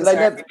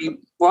concern really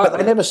was. But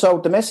they never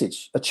sold the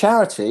message. A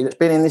charity that's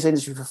been in this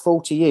industry for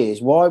 40 years,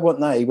 why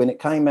weren't they, when it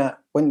came out,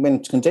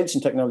 when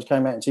condensing technology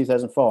came out in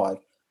 2005,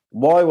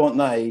 why weren't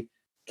they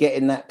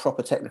getting that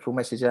proper technical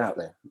message out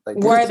there.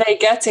 Were they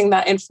getting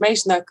that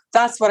information though?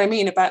 That's what I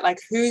mean about like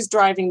who's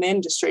driving the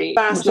industry.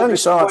 It's only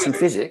science and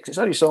physics. It's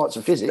only science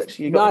and physics.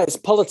 It's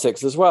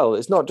politics as well.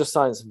 It's not just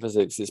science and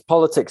physics. It's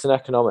politics and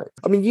economics.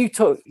 I mean, you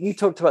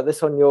talked about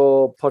this on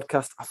your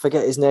podcast. I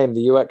forget his name,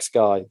 the UX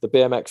guy, the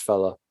BMX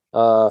fella.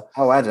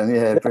 Adam,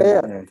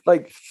 yeah.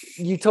 Like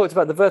you talked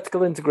about the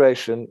vertical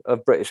integration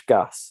of British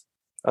Gas.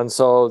 And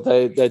so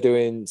they're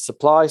doing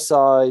supply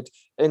side,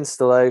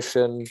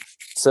 installation,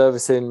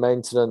 servicing,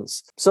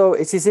 maintenance. So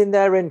it is in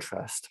their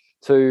interest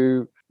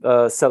to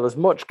sell as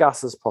much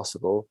gas as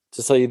possible,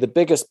 to sell you the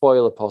biggest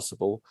boiler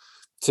possible,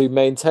 to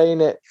maintain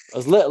it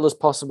as little as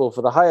possible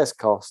for the highest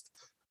cost.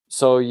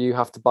 So you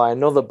have to buy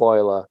another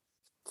boiler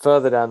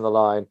further down the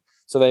line.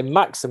 So they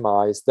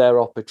maximize their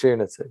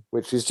opportunity,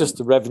 which is just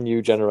a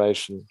revenue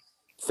generation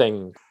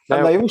thing. Now,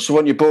 and they also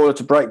want your boiler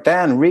to break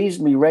down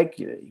reasonably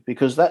regularly,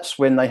 because that's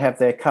when they have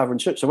their cover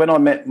and so when I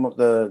met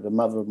the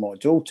mother of my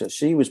daughter,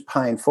 she was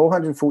paying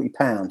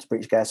 £440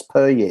 British Gas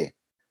per year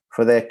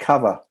for their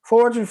cover.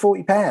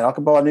 £440. I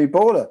could buy a new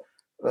boiler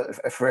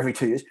for every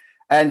 2 years.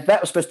 And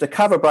that was supposed to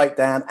cover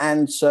breakdown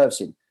and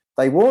servicing.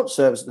 They won't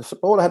service. The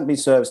boiler hadn't been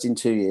serviced in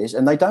 2 years,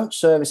 and they don't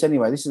service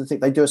anyway. This is the thing.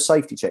 They do a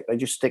safety check. They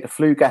just stick a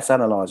flue gas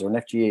analyzer, an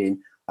FGE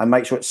in, and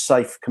make sure it's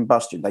safe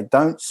combustion. They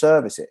don't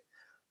service it.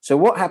 So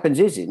what happens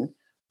is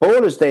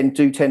boilers then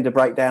do tend to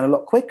break down a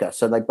lot quicker.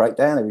 So they break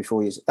down every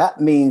 4 years.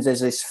 That means there's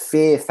this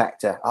fear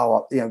factor.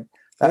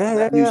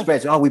 That news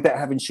spreads. Oh, we better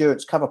have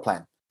insurance cover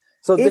plan.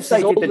 So if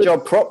they did the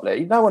job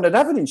properly, no one would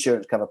have an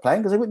insurance cover plan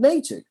because they would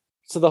need to.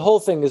 So the whole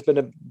thing has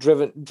been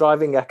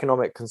driving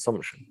economic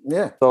consumption.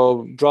 Yeah.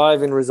 So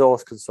driving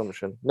resource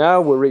consumption.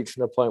 Now we're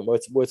reaching a point where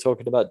we're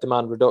talking about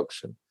demand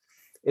reduction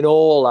in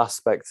all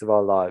aspects of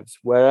our lives,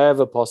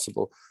 wherever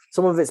possible.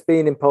 Some of it's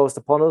being imposed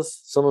upon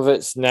us. Some of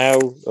it's now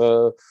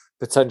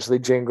potentially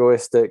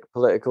jingoistic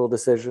political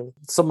decision.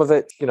 Some of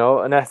it,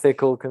 an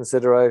ethical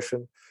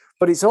consideration.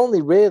 But it's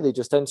only really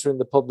just entering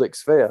the public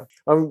sphere.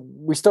 And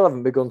we still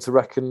haven't begun to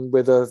reckon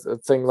with a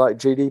thing like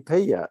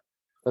GDP yet.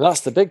 And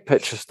that's the big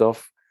picture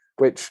stuff,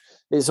 which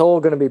is all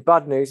going to be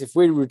bad news. If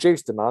we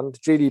reduce demand,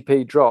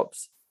 GDP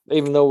drops,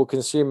 even though we're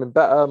consuming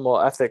better,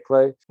 more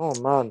ethically. Oh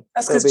man,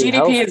 that's because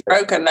GDP is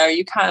broken. Though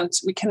we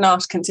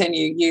cannot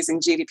continue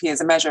using GDP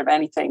as a measure of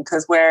anything,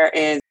 because where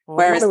is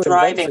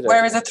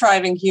a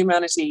thriving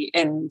humanity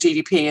in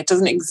GDP? It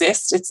doesn't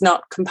exist. It's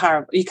not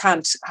comparable. You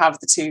can't have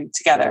the two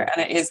together,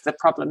 and it is the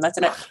problem that's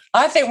in it.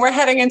 I think we're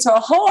heading into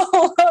a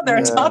whole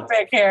other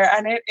topic here,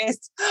 and it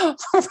is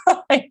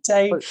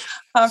Friday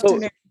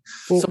afternoon.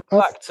 So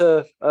back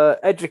to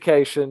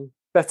education,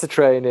 better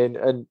training,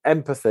 and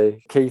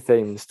empathy. Key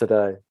themes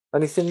today.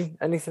 Anything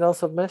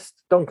else I've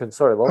missed? Duncan,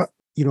 sorry, love.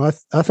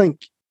 I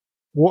think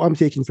what I'm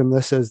taking from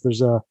this is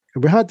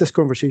we had this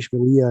conversation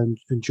with Leah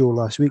and Joe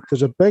last week.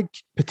 There's a big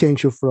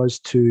potential for us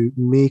to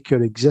make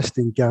our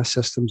existing gas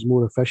systems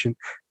more efficient.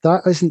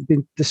 That hasn't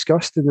been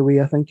discussed in the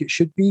way I think it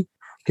should be,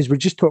 because we're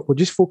just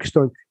focused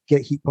on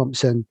get heat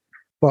pumps in.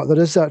 But there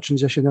is that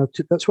transition.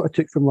 That's what I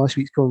took from last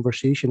week's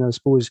conversation. I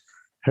suppose,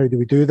 how do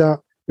we do that?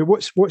 But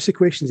what's the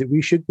questions that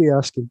we should be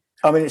asking?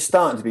 I mean, it's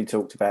starting to be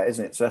talked about,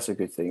 isn't it? So that's a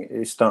good thing.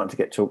 It's starting to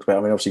get talked about.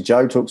 I mean, obviously,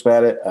 Joe talks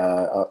about it.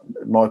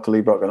 Michael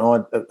Lebrock and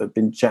I have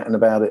been chatting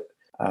about it.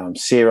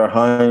 Sarah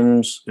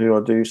Holmes, who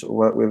I do sort of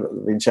work with,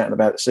 have been chatting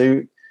about it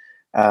too.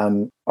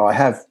 The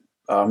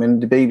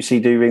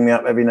BBC do ring me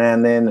up every now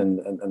and then,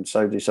 and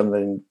so do some of the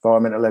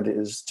environmental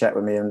editors chat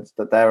with me, and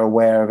that they're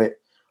aware of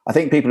it. I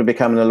think people are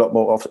becoming a lot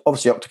more,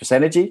 obviously Octopus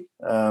Energy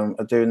are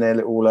doing their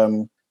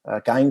little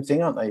game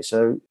thing, aren't they?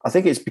 So I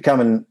think it's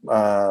becoming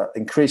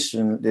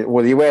increasing.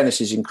 Well, the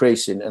awareness is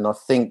increasing, and I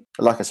think,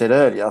 like I said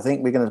earlier, I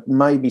think we're going to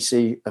maybe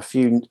see a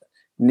few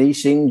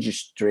niche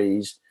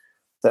industries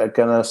that are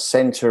going to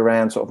centre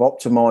around sort of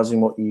optimising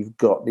what you've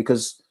got.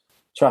 Because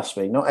trust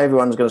me, not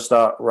everyone's going to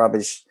start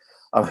rubbish.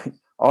 I mean,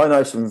 I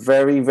know some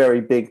very,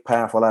 very big,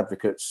 powerful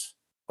advocates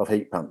of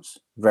heat pumps,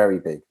 very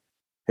big,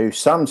 who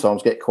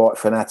sometimes get quite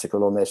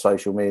fanatical on their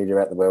social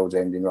media at the world's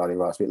end in Riley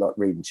Rice, a bit like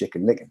reading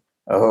Chicken Licken,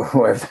 or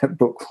whatever that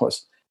book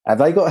was. Have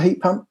they got a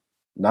heat pump?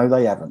 No,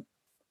 they haven't.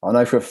 I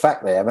know for a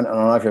fact they haven't, and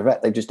I know for a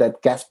fact they've just had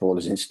gas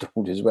boilers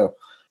installed as well.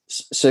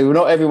 So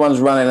not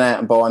everyone's running out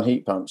and buying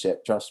heat pumps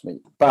yet, trust me.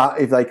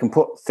 But if they can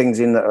put things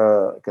in that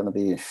are going to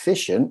be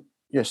efficient,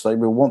 yes, they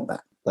will want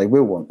that. They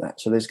will want that.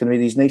 So there's going to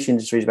be these niche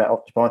industries about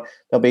occupying.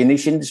 There'll be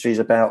niche industries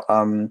about...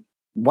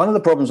 one of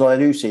the problems I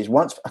do see is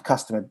once a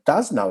customer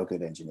does know a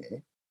good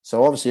engineer,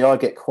 so obviously I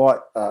get quite,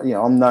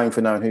 I'm known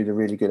for knowing who the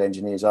really good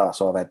engineers are.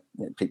 So I've had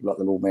people like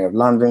the Lord Mayor of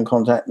London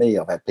contact me.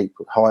 I've had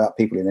people high up,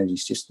 people in Energy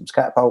Systems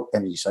Catapult,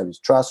 Energy Savers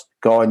Trust.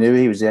 Guy knew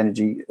he was the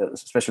energy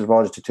special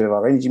advisor to two of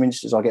our energy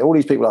ministers. I get all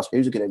these people asking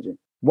who's a good engineer.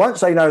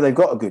 Once they know they've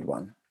got a good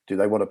one, do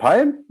they want to pay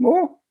him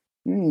more?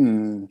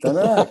 Don't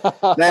know.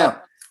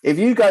 Now, if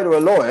you go to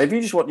a lawyer, if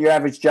you just want your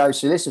average Joe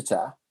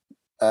solicitor,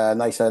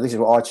 and they say, this is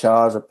what I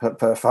charge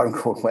per phone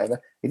call,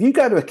 whatever. If you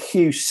go to a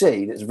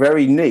QC that's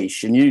very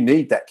niche and you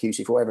need that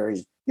QC for whatever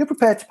reason, you're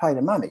prepared to pay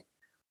the money.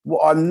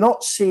 What I'm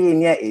not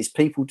seeing yet is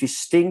people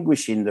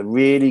distinguishing the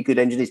really good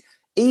engineers.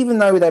 even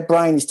though their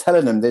brain is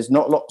telling them there's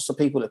not lots of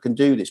people that can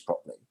do this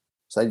properly.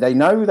 So they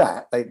know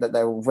that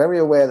they're very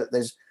aware that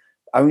there's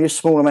only a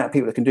small amount of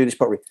people that can do this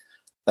properly.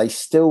 They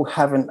still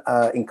haven't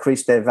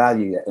increased their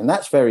value yet, and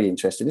that's very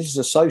interesting. This is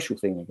a social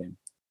thing again.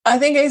 I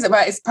think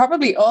it's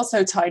probably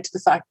also tied to the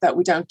fact that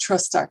we don't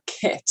trust our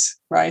kit,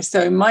 right?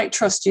 So it might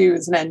trust you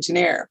as an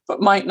engineer,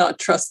 but might not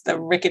trust the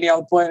rickety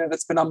old boiler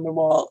that's been on the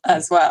wall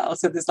as well.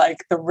 So there's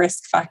like the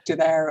risk factor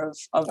there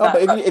of that.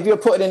 But if you're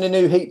putting in a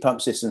new heat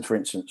pump system, for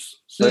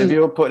instance, so if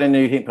you're putting in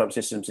new heat pump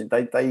systems,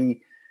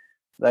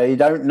 they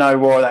don't know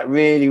why that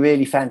really,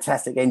 really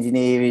fantastic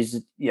engineer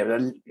is,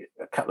 a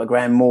couple of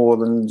grand more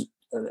than,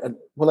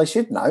 well, they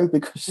should know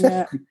because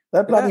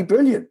they're bloody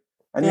brilliant.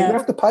 And you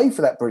have to pay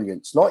for that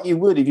brilliance, like you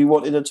would if you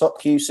wanted a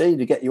top QC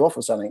to get you off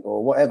of something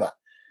or whatever.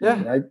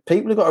 Yeah.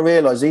 People have got to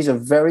realise these are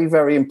very,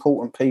 very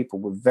important people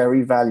with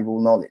very valuable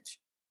knowledge,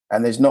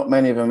 and there's not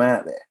many of them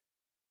out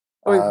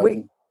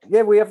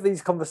there. We have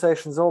these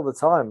conversations all the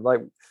time.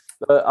 Like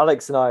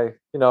Alex and I,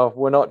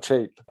 we're not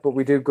cheap, but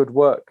we do good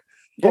work.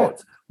 Yeah.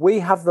 But we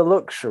have the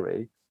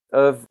luxury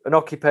of an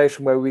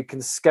occupation where we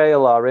can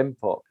scale our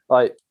input,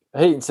 like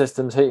heating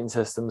systems.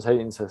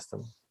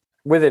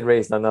 Within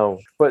reason, I know.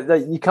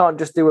 But you can't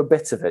just do a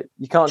bit of it.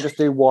 You can't just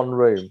do one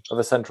room of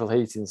a central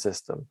heating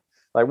system.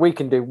 Like we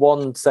can do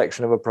one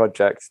section of a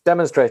project,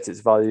 demonstrate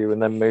its value,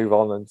 and then move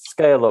on and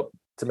scale up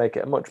to make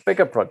it a much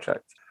bigger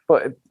project.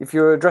 But if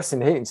you're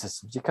addressing heating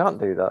systems, you can't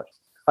do that.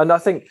 And I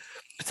think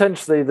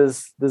potentially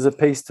there's a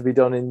piece to be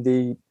done in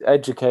the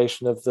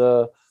education of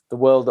the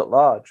world at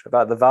large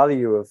about the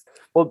value of,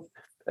 well,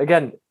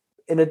 again,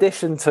 in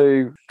addition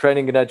to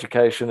training and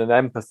education and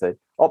empathy,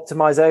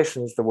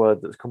 optimization is the word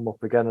that's come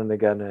up again and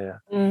again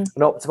here. And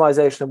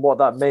optimization and what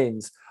that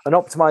means. And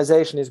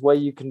optimization is where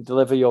you can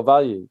deliver your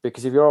value,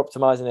 because if you're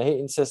optimizing a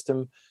heating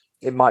system,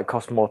 it might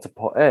cost more to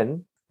put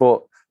in,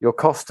 but your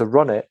cost to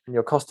run it and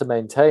your cost to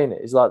maintain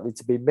it is likely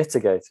to be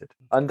mitigated.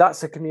 And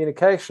that's a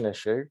communication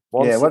issue.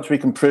 Once we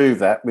can prove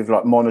that with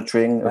like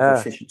monitoring of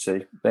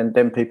efficiency,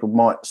 then people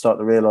might start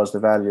to realize the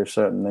value of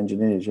certain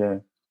engineers.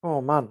 Oh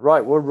man,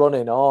 right, we're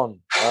running on.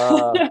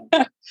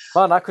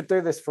 Man, I could do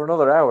this for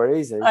another hour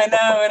easy. I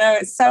know.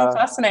 It's so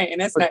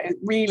fascinating, isn't it? It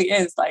really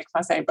is like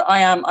fascinating. But I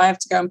have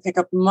to go and pick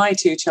up my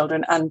 2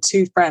 children and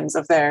 2 friends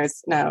of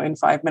theirs now in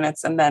 5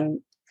 minutes, and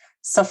then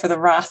suffer the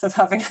wrath of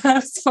having a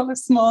house full of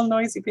small,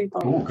 noisy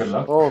people. Oh, good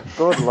luck. Oh,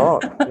 good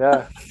luck.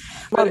 Yeah.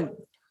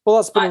 Well,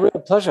 that's been a real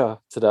pleasure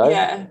today.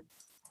 Yeah.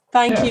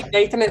 Thank you,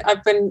 Nathan.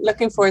 I've been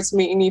looking forward to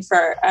meeting you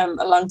for a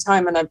long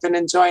time, and I've been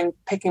enjoying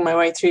picking my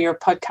way through your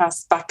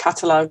podcast back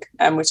catalogue,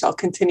 which I'll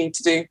continue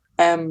to do.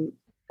 I'm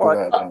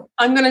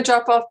going to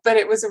drop off, but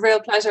it was a real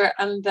pleasure,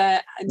 and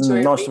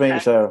enjoy. Nice to meet you,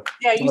 Sarah.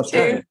 Yeah, you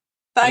too.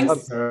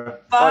 Thanks. Bye.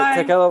 Bye.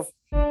 Take care, love.